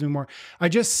 so it gives me more, I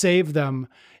just save them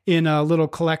in a little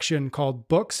collection called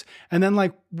books. And then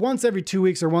like once every 2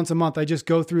 weeks or once a month, I just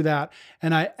go through that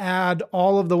and I add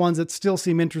all of the ones that still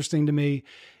seem interesting to me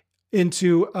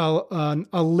into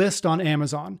a list on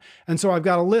Amazon. And so I've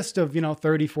got a list of,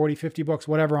 30, 40, 50 books,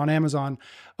 whatever on Amazon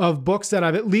of books that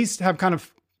I've at least have kind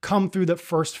of come through the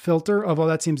first filter of, oh,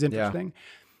 that seems interesting.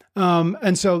 Yeah.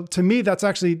 And so to me, that's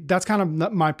kind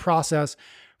of my process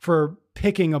for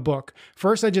picking a book.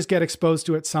 First, I just get exposed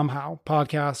to it somehow,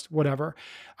 podcast, whatever.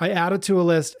 I add it to a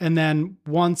list. And then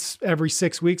once every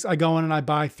 6 weeks, I go in and I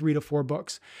buy 3 to 4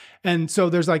 books. And so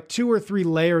there's like 2 or 3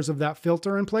 layers of that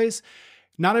filter in place.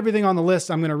 Not everything on the list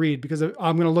I'm going to read because I'm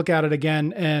going to look at it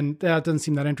again and that doesn't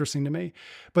seem that interesting to me.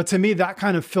 But to me, that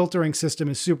kind of filtering system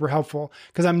is super helpful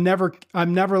because I'm never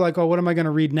like, oh, what am I going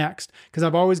to read next? Because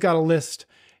I've always got a list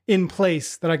in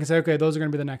place that I can say, okay, those are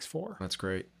going to be the next 4. That's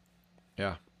great.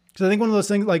 Yeah. Because I think one of those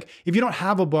things, like if you don't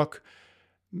have a book,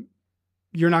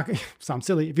 you're not, sounds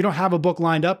silly. If you don't have a book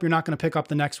lined up, you're not going to pick up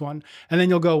the next one. And then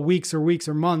you'll go weeks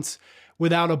or months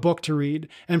without a book to read.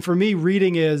 And for me,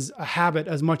 reading is a habit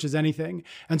as much as anything.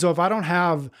 And so if I don't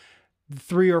have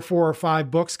 3 or 4 or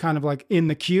 5 books kind of like in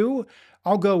the queue,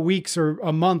 I'll go weeks or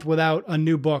a month without a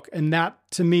new book. And that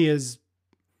to me is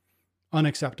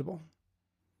unacceptable.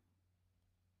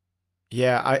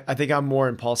 Yeah, I think I'm more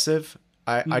impulsive.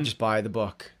 I just buy the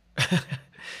book.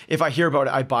 If I hear about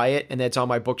it, I buy it and it's on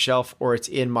my bookshelf or it's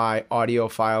in my audio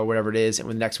file, whatever it is. And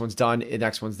when the next one's done, the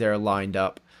next one's there lined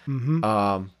up.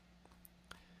 Mm-hmm.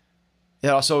 It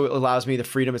also allows me the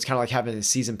freedom. It's kind of like having a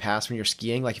season pass when you're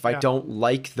skiing. Like if I don't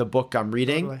like the book I'm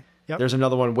reading, totally. Yep. There's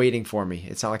another one waiting for me.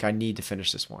 It's not like I need to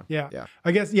finish this one. Yeah.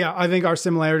 I guess, I think our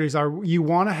similarities are you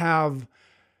want to have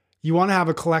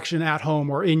a collection at home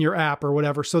or in your app or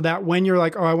whatever, so that when you're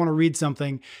like, oh, I want to read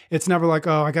something, it's never like,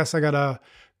 oh, I guess I got to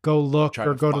go look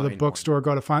or go to the bookstore,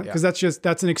 go to find, because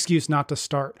that's an excuse not to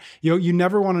start. You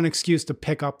never want an excuse to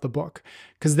pick up the book,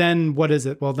 because then what is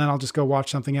it? Well, then I'll just go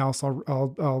watch something else.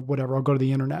 I'll whatever. I'll go to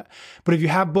the internet. But if you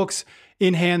have books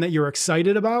in hand that you're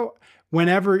excited about,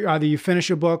 whenever either you finish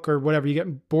a book or whatever, you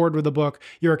get bored with a book,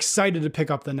 you're excited to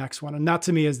pick up the next one. And that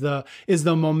to me is the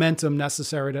momentum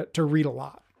necessary to read a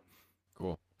lot.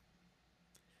 Cool.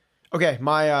 Okay,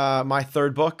 my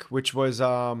third book, which was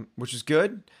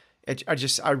good.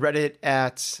 I read it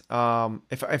at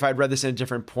if I'd read this in a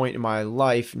different point in my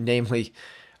life, namely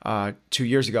 2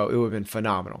 years ago, it would have been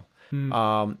phenomenal.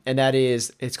 And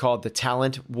it's called The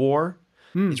Talent War.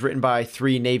 It's written by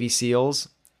 3 Navy SEALs,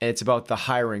 and it's about the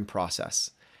hiring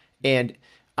process. And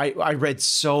I read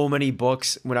so many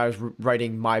books when I was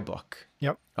writing my book.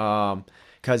 Yep.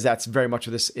 Because that's very much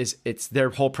what this is. It's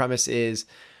their whole premise is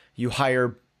you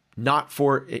hire not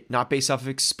based off of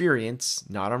experience,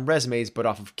 not on resumes, but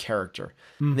off of character.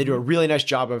 Mm-hmm. They do a really nice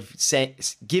job of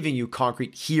giving you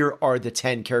concrete, here are the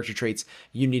 10 character traits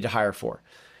you need to hire for.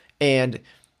 And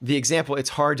the example,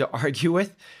 it's hard to argue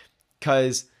with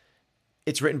because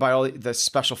it's written by all the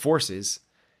special forces.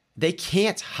 They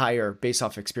can't hire based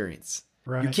off experience.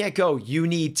 Right. You can't go, you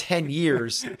need 10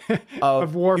 years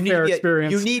of warfare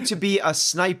experience. You need to be a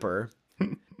sniper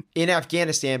in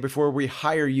Afghanistan before we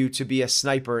hire you to be a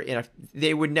sniper.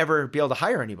 They would never be able to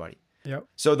hire anybody. Yep.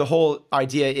 So the whole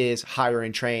idea is hire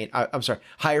and train.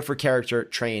 Hire for character,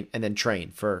 train, and then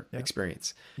train for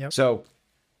experience. Yep. So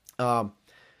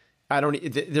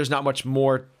there's not much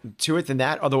more to it than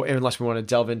that, although unless we want to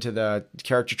delve into the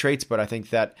character traits, but I think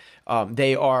that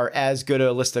they are as good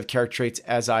a list of character traits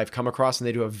as I've come across, and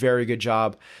they do a very good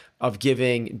job of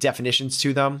giving definitions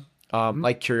to them,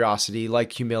 like curiosity,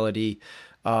 like humility,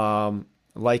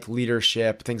 like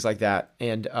leadership, things like that.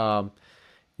 And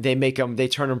they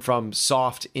turn them from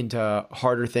soft into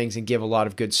harder things and give a lot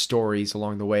of good stories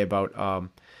along the way about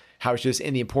how it's just,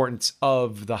 and the importance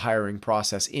of the hiring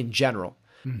process in general.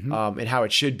 Mm-hmm. And how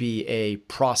it should be a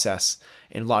process.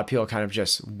 And a lot of people kind of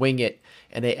just wing it,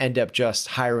 and they end up just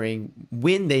hiring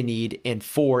when they need and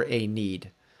for a need.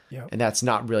 Yep. And that's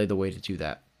not really the way to do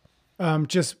that. We don't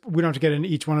have to get into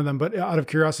each one of them, but out of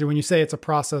curiosity, when you say it's a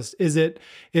process, is it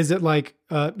like,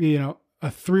 a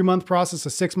 3-month process, a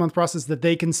 6-month process that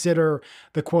they consider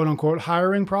the quote unquote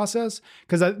hiring process?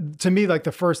 Because to me, like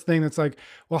the first thing that's like,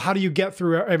 well, how do you get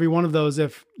through every one of those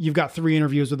if you've got 3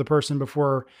 interviews with a person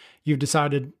before you've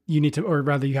decided you need to, or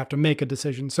rather you have to make a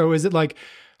decision? So is it like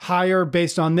hire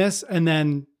based on this and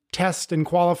then test and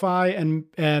qualify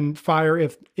and fire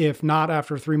if not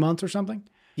after 3 months or something?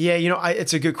 Yeah,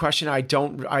 it's a good question.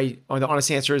 The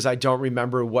honest answer is I don't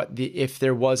remember if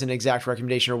there was an exact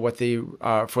recommendation or what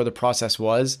for the process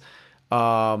was.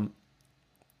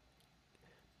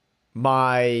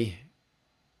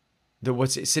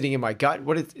 What's sitting in my gut,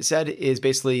 what it said is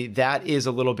basically that is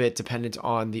a little bit dependent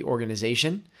on the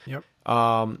organization. Yep.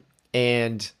 But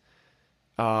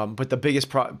the biggest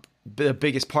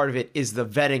part of it is the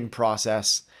vetting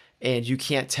process and you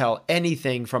can't tell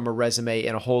anything from a resume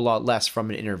and a whole lot less from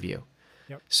an interview.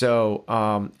 Yep.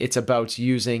 So it's about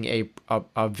using a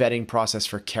vetting process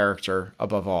for character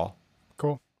above all.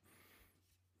 Cool.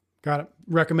 Got it.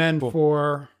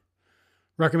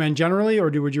 Recommend generally, or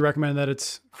would you recommend that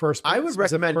it's first? I would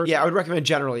recommend, I would recommend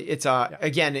generally. It's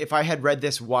again, if I had read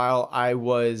this while I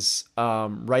was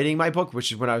writing my book,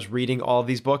 which is when I was reading all of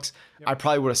these books, I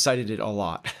probably would have cited it a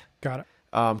lot. Got it.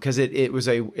 Because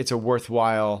it's a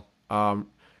worthwhile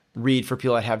read for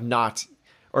people that have not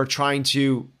or trying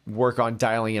to work on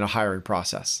dialing in a hiring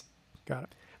process. Got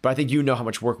it. But I think you know how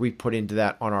much work we put into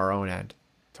that on our own end.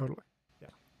 Totally. Yeah.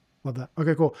 Love that.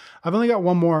 Okay, cool. I've only got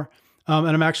one more. And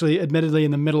I'm actually admittedly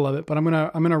in the middle of it, but I'm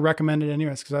gonna recommend it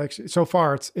anyways because actually so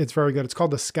far it's very good. It's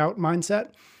called The Scout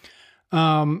Mindset,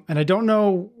 and I don't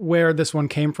know where this one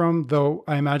came from, though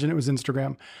I imagine it was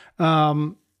Instagram.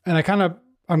 And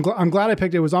I'm glad I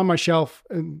picked it. It was on my shelf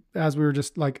as we were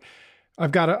just like,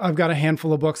 I've got a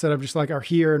handful of books that I've just like are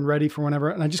here and ready for whenever,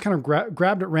 and I just kind of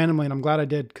grabbed it randomly, and I'm glad I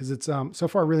did because it's so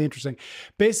far really interesting.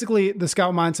 Basically, The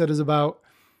Scout Mindset is about,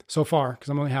 so far because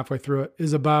I'm only halfway through it,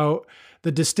 is about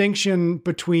the distinction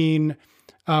between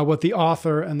what the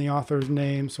author and the author's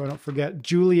name, so I don't forget,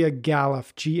 Julia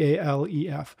Galef,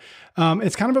 Galef.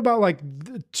 It's kind of about like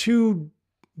two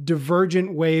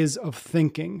divergent ways of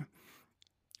thinking.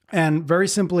 And very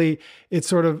simply,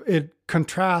 it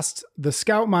contrasts the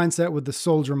scout mindset with the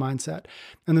soldier mindset.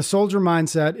 And the soldier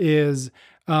mindset is,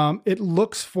 it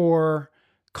looks for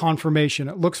confirmation.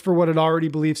 It looks for what it already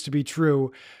believes to be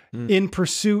true in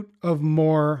pursuit of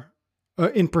more,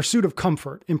 in pursuit of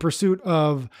comfort, in pursuit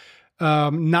of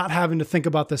not having to think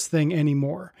about this thing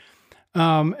anymore.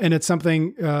 And it's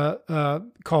something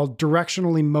called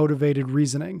directionally motivated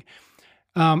reasoning.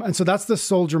 And so that's the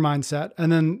soldier mindset.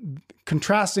 And then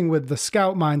contrasting with the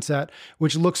scout mindset,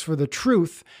 which looks for the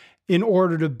truth in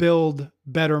order to build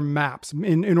better maps,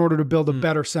 in order to build a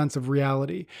better sense of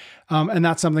reality. And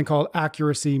that's something called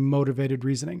accuracy motivated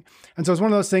reasoning. And so it's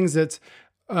one of those things that's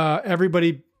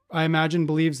everybody, I imagine,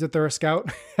 believes that they're a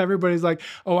scout. Everybody's like,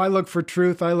 oh, I look for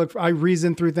truth. I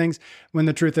reason through things, when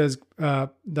the truth is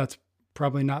that's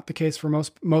probably not the case for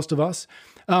most of us.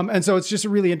 And so it's just a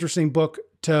really interesting book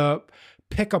to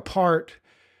pick apart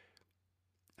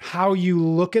how you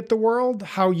look at the world,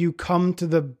 how you come to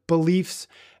the beliefs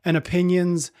and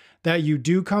opinions that you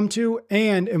do come to,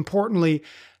 and importantly,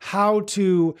 how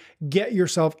to get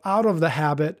yourself out of the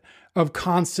habit of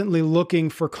constantly looking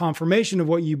for confirmation of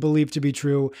what you believe to be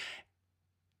true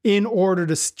in order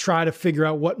to try to figure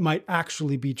out what might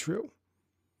actually be true.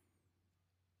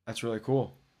 That's really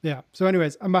cool. Yeah. So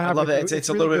anyways, I'm about halfway. I love it. It's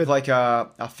a really little bit of like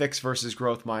a fix versus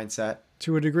growth mindset.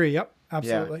 To a degree. Yep.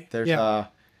 Absolutely. Yeah.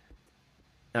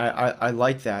 I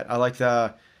like that.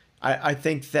 I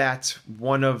think that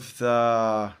one of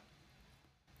the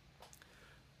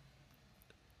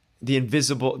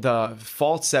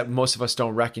faults that most of us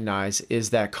don't recognize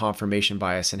is that confirmation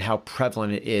bias and how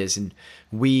prevalent it is. And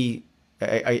we,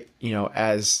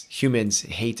 as humans,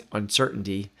 hate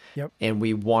uncertainty. Yep. And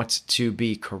we want to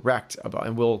be correct about,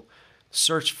 and we'll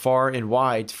search far and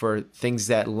wide for things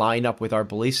that line up with our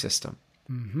belief system.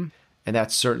 Mm-hmm. And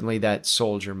that's certainly that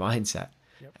soldier mindset,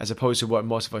 yep, as opposed to what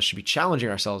most of us should be challenging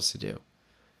ourselves to do,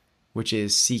 which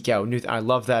is seek out new. I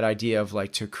love that idea of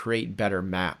like to create better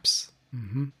maps.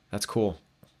 Mm-hmm. That's cool.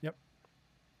 Yep.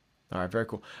 All right. Very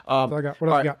cool. What else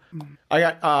I got? I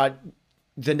got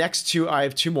the next two. I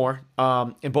have two more.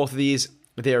 And both of these,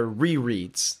 they're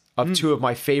rereads of two of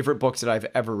my favorite books that I've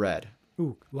ever read.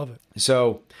 Ooh, love it.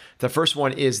 So the first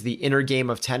one is The Inner Game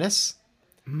of Tennis.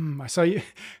 I saw you.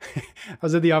 I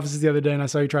was at the offices the other day and I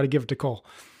saw you try to give it to Cole.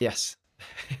 Yes.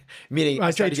 Meaning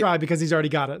I say try because he's already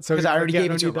got it. So because I already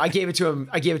gave it to him. I gave it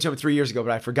to him 3 years ago,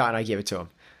 but I forgot and I gave it to him.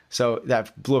 So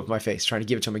that blew up my face trying to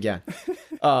give it to him again.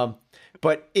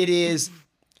 But it's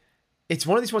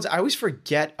one of these ones I always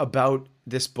forget about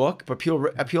this book, but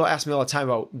people ask me all the time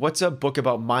about what's a book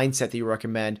about mindset that you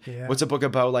recommend? Yeah. What's a book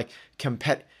about like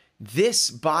this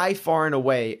by far and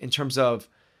away in terms of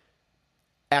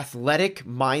athletic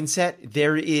mindset,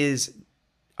 this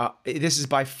is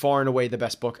by far and away the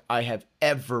best book I have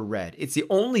ever read. It's the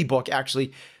only book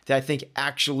actually that I think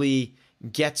actually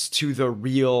gets to the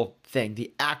real thing,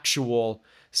 the actual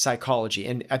psychology.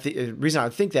 And the reason I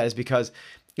think that is because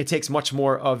it takes much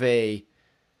more of a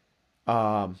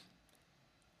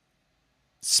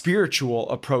spiritual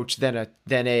approach than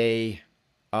a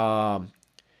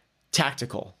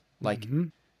tactical. Like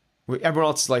everyone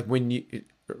else, like when you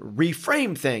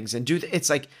reframe things and it's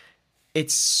like,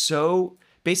 it's so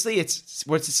basically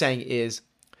what's it saying is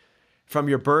from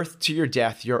your birth to your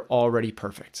death, you're already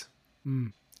perfect.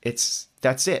 That's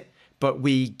it. but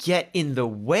we get in the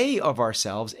way of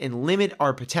ourselves and limit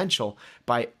our potential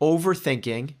by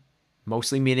overthinking,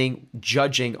 mostly meaning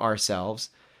judging ourselves,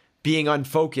 being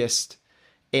unfocused,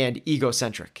 and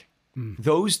egocentric.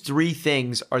 Those three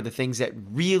things are the things that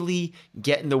really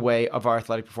get in the way of our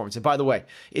athletic performance. And by the way,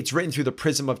 it's written through the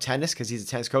prism of tennis because he's a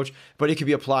tennis coach, but it can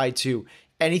be applied to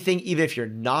anything, even if you're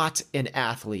not an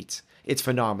athlete. It's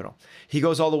phenomenal. He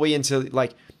goes all the way into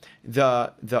like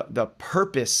the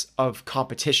purpose of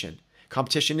competition.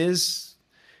 Competition is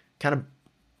kind of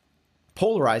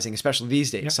polarizing, especially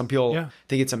these days. Some people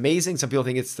think it's amazing. Some people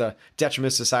think it's the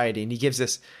detriment of society. And he gives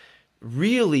this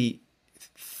really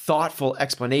thoughtful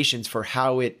explanations for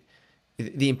how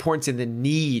the importance and the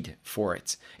need for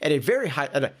it at a very high,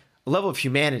 at a level of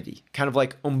humanity, kind of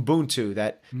like Ubuntu,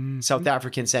 that South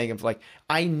African saying of like,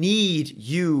 I need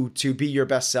you to be your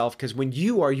best self, because when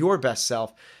you are your best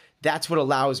self, that's what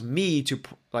allows me to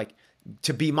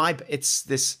be it's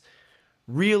this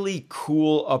really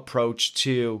cool approach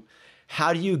to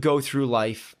how do you go through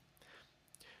life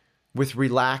with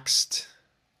relaxed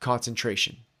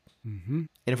concentration. And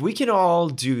if we can all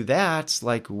do that,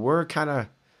 like we're kind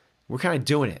of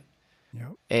doing it.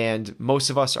 Yep. And most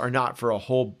of us are not, for a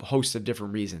whole host of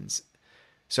different reasons.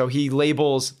 So he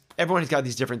labels, everyone has got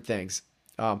these different things.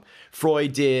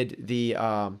 Freud did the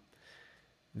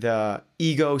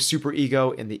ego,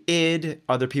 superego, and the id.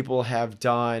 Other people have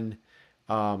done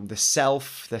the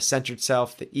self, the centered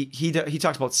self. He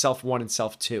talks about self 1 and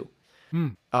self 2.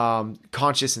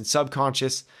 Conscious and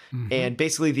subconscious. And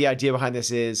basically the idea behind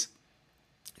this is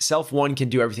self 1 can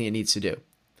do everything it needs to do.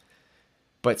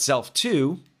 But self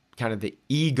 2, kind of the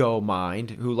ego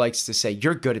mind, who likes to say,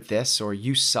 you're good at this, or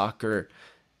you suck, or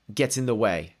gets in the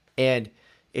way. And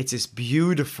it's this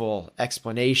beautiful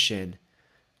explanation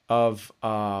of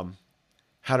how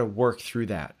to work through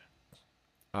that.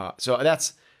 So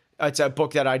it's a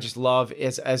book that I just love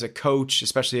as a coach,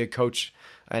 especially a coach,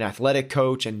 an athletic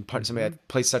coach, and somebody that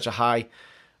places such a high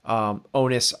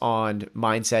onus on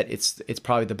mindset. It's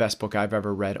probably the best book I've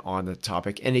ever read on the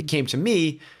topic. And it came to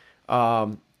me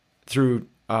through,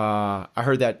 I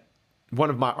heard that one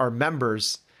of our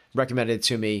members recommended it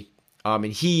to me. And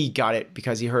he got it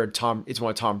because he heard it's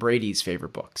one of Tom Brady's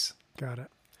favorite books. Got it.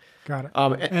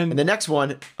 And the next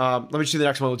one, let me just do the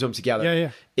next one. We'll do them together.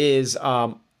 Yeah. Is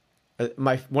one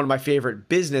of my favorite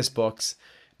business books,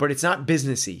 but it's not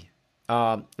businessy.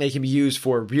 It can be used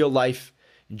for real life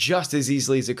just as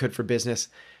easily as it could for business.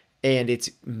 And it's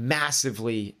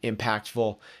massively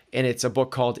impactful. And it's a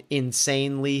book called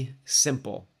Insanely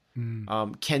Simple.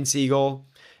 Ken Siegel.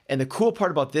 And the cool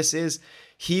part about this is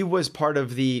he was part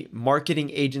of the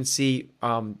marketing agency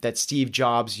that Steve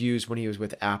Jobs used when he was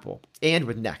with Apple and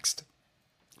with Next.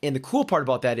 And the cool part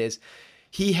about that is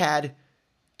he had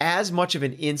as much of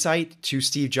an insight to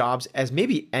Steve Jobs as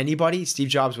maybe anybody. Steve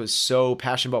Jobs was so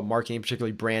passionate about marketing,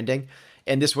 particularly branding.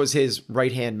 And this was his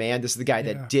right-hand man. This is the guy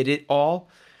that did it all.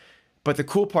 But the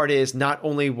cool part is not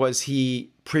only was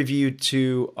he previewed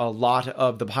to a lot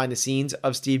of the behind the scenes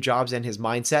of Steve Jobs and his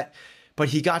mindset, but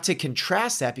he got to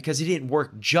contrast that because he didn't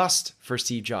work just for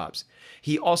Steve Jobs.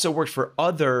 He also worked for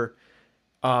other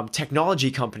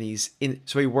technology companies.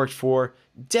 So he worked for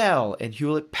Dell and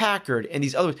Hewlett Packard and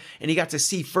these others. And he got to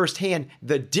see firsthand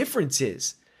the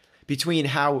differences between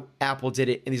how Apple did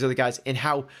it and these other guys, and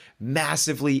how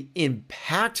massively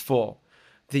impactful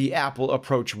the Apple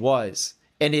approach was.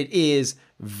 And it is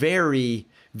very,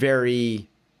 very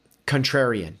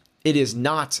contrarian. It is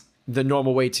not the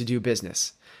normal way to do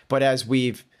business. But as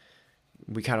we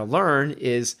kind of learn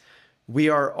is we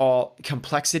are all,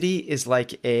 complexity is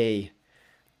like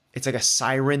it's like a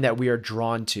siren that we are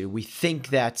drawn to. We think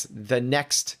that the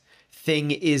next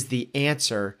thing is the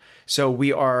answer. So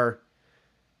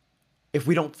if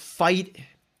we don't fight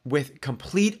with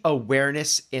complete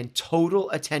awareness and total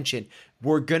attention,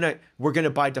 we're gonna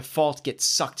by default get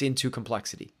sucked into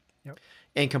complexity. Yep.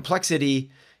 And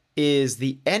complexity is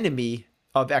the enemy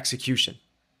of execution.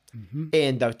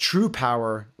 And the true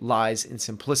power lies in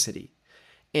simplicity.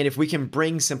 And if we can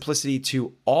bring simplicity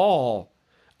to all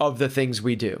of the things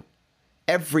we do,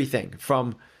 everything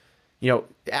from,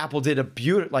 Apple did a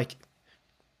beautiful, like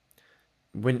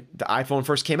when the iPhone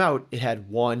first came out, it had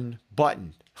one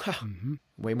button.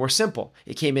 Way more simple.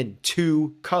 It came in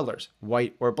 2 colors,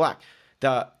 white or black.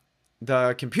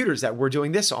 The computers that we're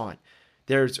doing this on,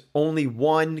 there's only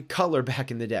one color back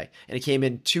in the day, and it came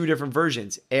in 2 different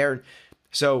versions, Air.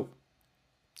 So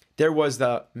there was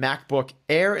the MacBook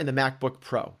Air and the MacBook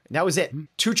Pro, and that was it.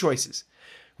 2 choices.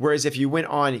 Whereas if you went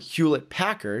on Hewlett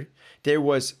Packard, there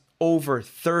was over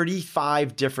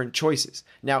 35 different choices.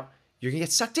 Now, you're gonna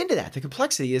get sucked into that. The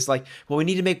complexity is like, well, we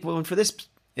need to make one for this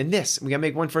and this. We got to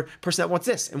make one for a person that wants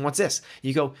this and wants this.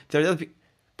 You go, there are other people.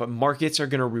 But markets are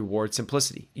going to reward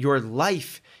simplicity. Your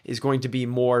life is going to be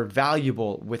more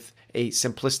valuable with a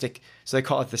simplistic, so they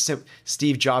call it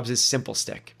Steve Jobs' simple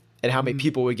stick, and how many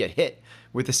people would get hit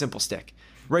with the simple stick.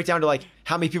 Right down to like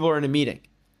how many people are in a meeting.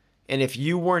 And if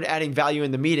you weren't adding value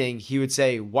in the meeting, he would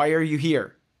say, why are you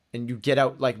here? And you get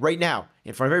out like right now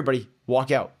in front of everybody,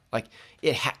 walk out. Like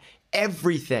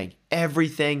everything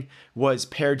was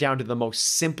pared down to the most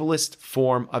simplest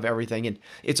form of everything. And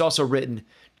it's also written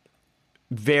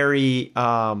very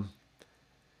fun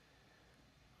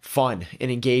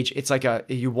and engage. It's like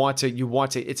you want to,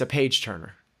 it's a page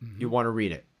turner. You want to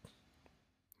read it.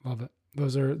 Love it.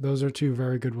 Those are two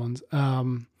very good ones.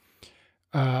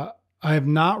 I have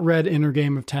not read Inner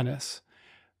Game of Tennis.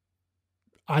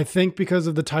 I think because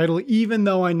of the title, even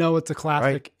though I know it's a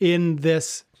classic in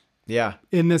this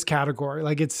category,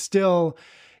 like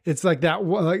it's like that,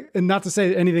 like, and not to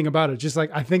say anything about it, just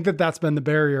like, I think that's been the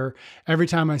barrier every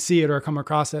time I see it or come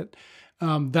across it.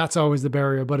 That's always the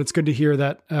barrier, but it's good to hear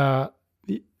that, at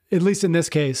least in this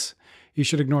case, you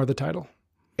should ignore the title.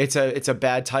 It's a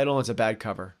bad title. And it's a bad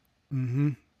cover. Mm-hmm.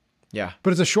 Yeah.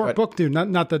 But it's a short book, dude.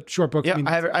 Not the short book. Yeah.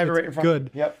 I have it right in front.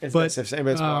 Good. Yep. If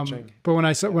anybody's watching. But when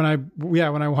I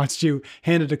watched you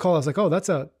hand it to Cole, I was like, oh, that's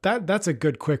a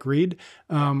good quick read.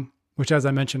 Which, as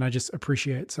I mentioned, I just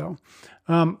appreciate. So,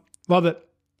 love it.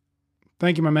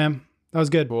 Thank you, my man. That was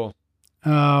good. Cool.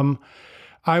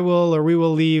 We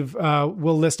will leave,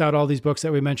 we'll list out all these books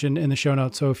that we mentioned in the show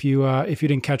notes. So if you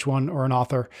didn't catch one or an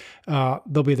author,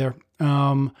 they'll be there.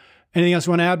 Anything else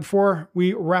you want to add before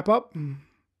we wrap up?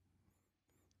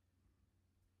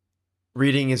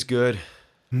 Reading is good.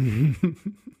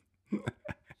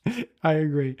 I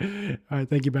agree. All right.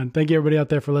 Thank you, Ben. Thank you, everybody out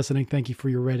there, for listening. Thank you for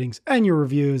your ratings and your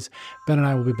reviews. Ben and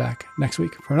I will be back next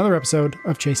week for another episode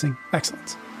of Chasing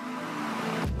Excellence.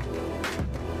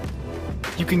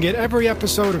 You can get every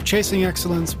episode of Chasing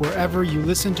Excellence wherever you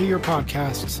listen to your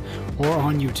podcasts or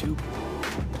on YouTube.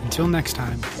 Until next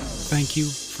time, thank you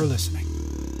for listening.